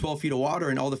you're over 12 feet of water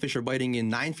and all the fish are biting in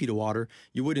 9 feet of water.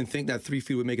 You wouldn't think that 3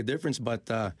 feet would make a difference. But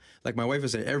like my wife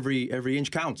would say, every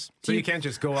inch counts. So you can't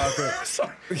just go out there.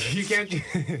 You can't.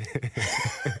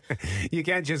 You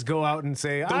can't just go out and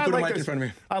say, Don't put a mic in front of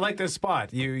me. I like this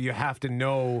spot. You have to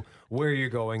know where you're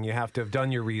going. You have to have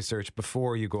done your research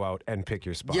before you go out and pick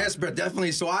your spot. Yes, Brett,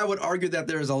 definitely. So I would argue that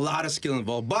there is a lot of skill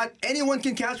involved. But anyone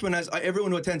can catch one, as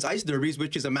everyone who attends ice derbies,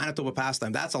 which is a Manitoba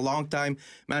pastime. That's a long time.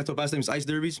 Manitoba pastimes, ice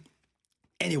derbies.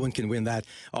 Anyone can win that.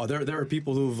 Oh, there are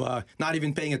people who've not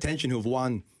even paying attention who've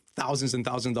won thousands and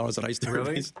thousands of dollars at ice derbies.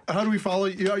 Really? How do we follow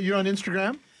you? You're on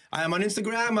Instagram? I am on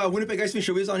Instagram. Winnipeg Ice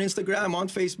Fishing Show is on Instagram, on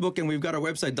Facebook, and we've got our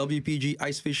website,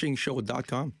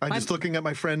 wpgicefishingshow.com. I'm just looking at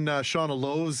my friend Shauna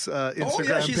Lowe's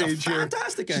Instagram she's page a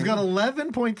fantastic here. She's got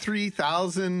 11.3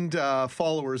 thousand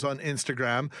followers on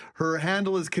Instagram. Her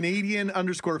handle is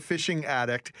Canadian_fishing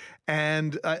addict.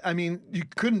 And I mean, you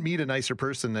couldn't meet a nicer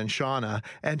person than Shauna.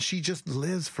 And she just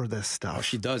lives for this stuff. Oh,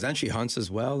 she does. And she hunts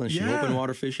as well. And she open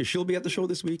water fishes. She'll be at the show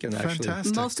this weekend, actually.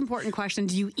 Fantastic. Most important question,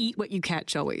 do you eat what you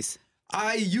catch always?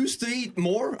 I used to eat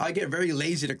more. I get very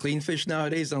lazy to clean fish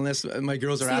nowadays unless my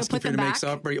girls are asking for me to make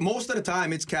supper. Most of the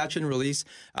time, it's catch and release.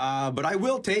 But I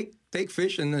will take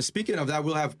fish. And speaking of that,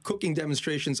 we'll have cooking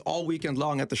demonstrations all weekend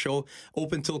long at the show,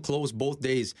 open till close both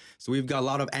days. So we've got a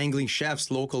lot of angling chefs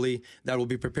locally that will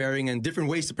be preparing and different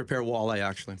ways to prepare walleye,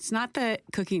 actually. It's not the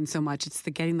cooking so much, it's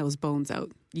the getting those bones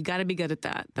out. You got to be good at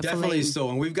that. Definitely so.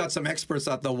 And we've got some experts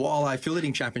at the Walleye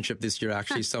Filleting Championship this year,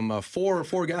 actually. Some four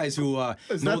guys who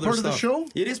is know that their part stuff. of the show?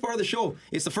 It is part of the show.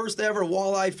 It's the first ever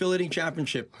Walleye Filleting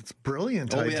Championship. That's a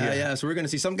brilliant idea. idea. So we're going to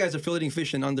see some guys are filleting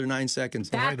fish in under 9 seconds.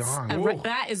 That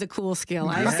is a cool skill.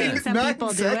 I've seen some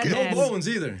people do it. No bones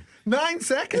either. 9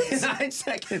 seconds? 9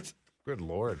 seconds. Good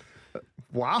Lord.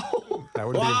 Wow. That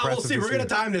would be impressive. We'll see. We're going to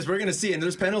time this. We're going to see. And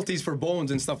there's penalties for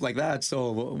bones and stuff like that. So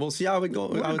we'll see how it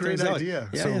goes. What a great idea.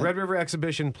 Yeah, so Red River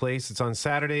Exhibition Place, it's on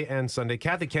Saturday and Sunday.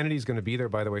 Kathy Kennedy's going to be there,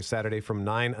 by the way, Saturday from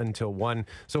 9 until 1.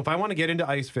 So if I want to get into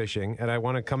ice fishing and I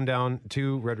want to come down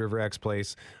to Red River X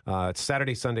Place, it's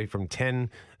Saturday, Sunday from 10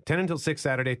 until 6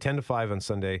 Saturday, 10 to 5 on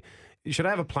Sunday. Should I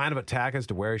have a plan of attack as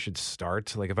to where I should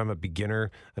start? Like if I'm a beginner,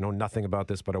 I know nothing about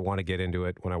this, but I want to get into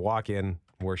it. When I walk in,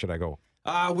 where should I go?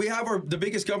 We have the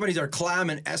biggest companies are Clam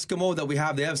and Eskimo that we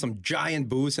have. They have some giant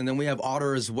booths, and then we have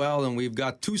Otter as well, and we've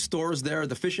got 2 stores there,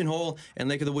 the Fishing Hole and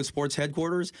Lake of the Woods Sports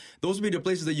Headquarters. Those would be the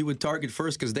places that you would target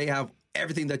first because they have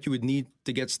everything that you would need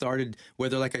to get started,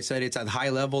 whether, like I said, it's at high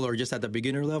level or just at the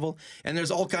beginner level. And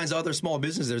there's all kinds of other small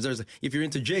businesses. There's if you're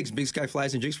into jigs, Big Sky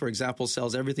Flies and Jigs, for example,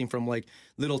 sells everything from like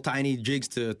little tiny jigs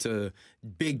to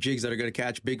big jigs that are going to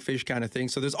catch big fish kind of thing.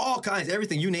 So there's all kinds,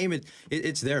 everything, you name it,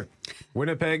 it's there.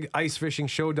 Winnipeg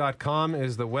IceFishingShow.com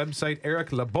is the website.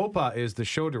 Eric Labopa is the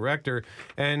show director.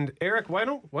 And Eric, why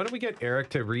don't we get Eric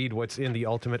to read what's in the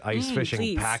ultimate ice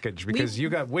fishing package? Because you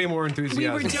got way more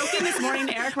enthusiasm. We were joking this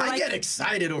morning, Eric. We're I get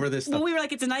excited over this stuff. Well, we were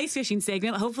like, it's an ice fishing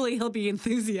segment. Hopefully he'll be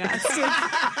enthusiastic.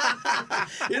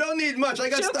 You don't need much. I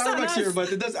got Starbucks here,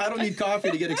 but I don't need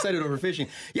coffee to get excited over fishing.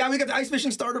 Yeah, we got the ice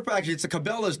fishing starter package. It's a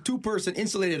Cabela's 2-person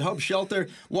insulated hub shelter,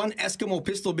 1 Eskimo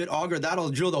pistol bit auger. That'll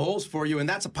drill the holes for you, and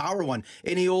that's a power one.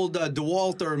 Any old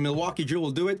DeWalt or Milwaukee drill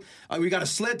will do it. We got a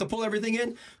sled to pull everything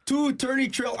in, 2 Tourney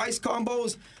Trail ice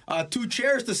combos, 2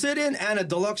 chairs to sit in, and a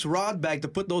deluxe rod bag to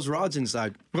put those rods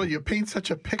inside. Well, you paint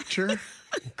such a picture.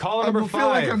 Call number 5. I feel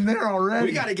like I'm there already.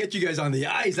 We got to get you guys on the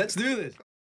ice. Let's do this.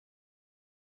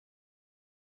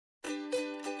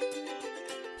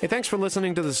 Hey, thanks for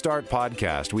listening to the Start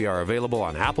Podcast. We are available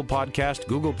on Apple Podcast,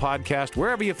 Google Podcast,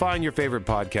 wherever you find your favorite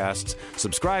podcasts.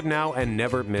 Subscribe now and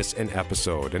never miss an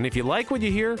episode. And if you like what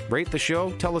you hear, rate the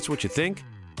show, tell us what you think.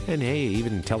 And hey,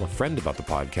 even tell a friend about the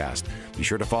podcast. Be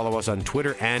sure to follow us on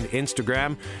Twitter and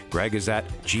Instagram. Greg is at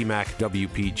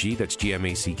GMACWPG. That's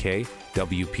GMACK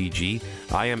WPG.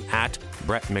 I am at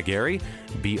Brett Megarry,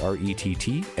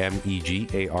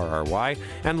 BRETTMEGARRY.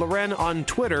 And Loren on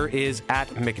Twitter is at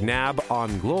McNabb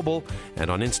on Global and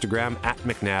on Instagram at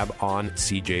McNabb on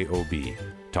CJOB.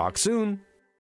 Talk soon.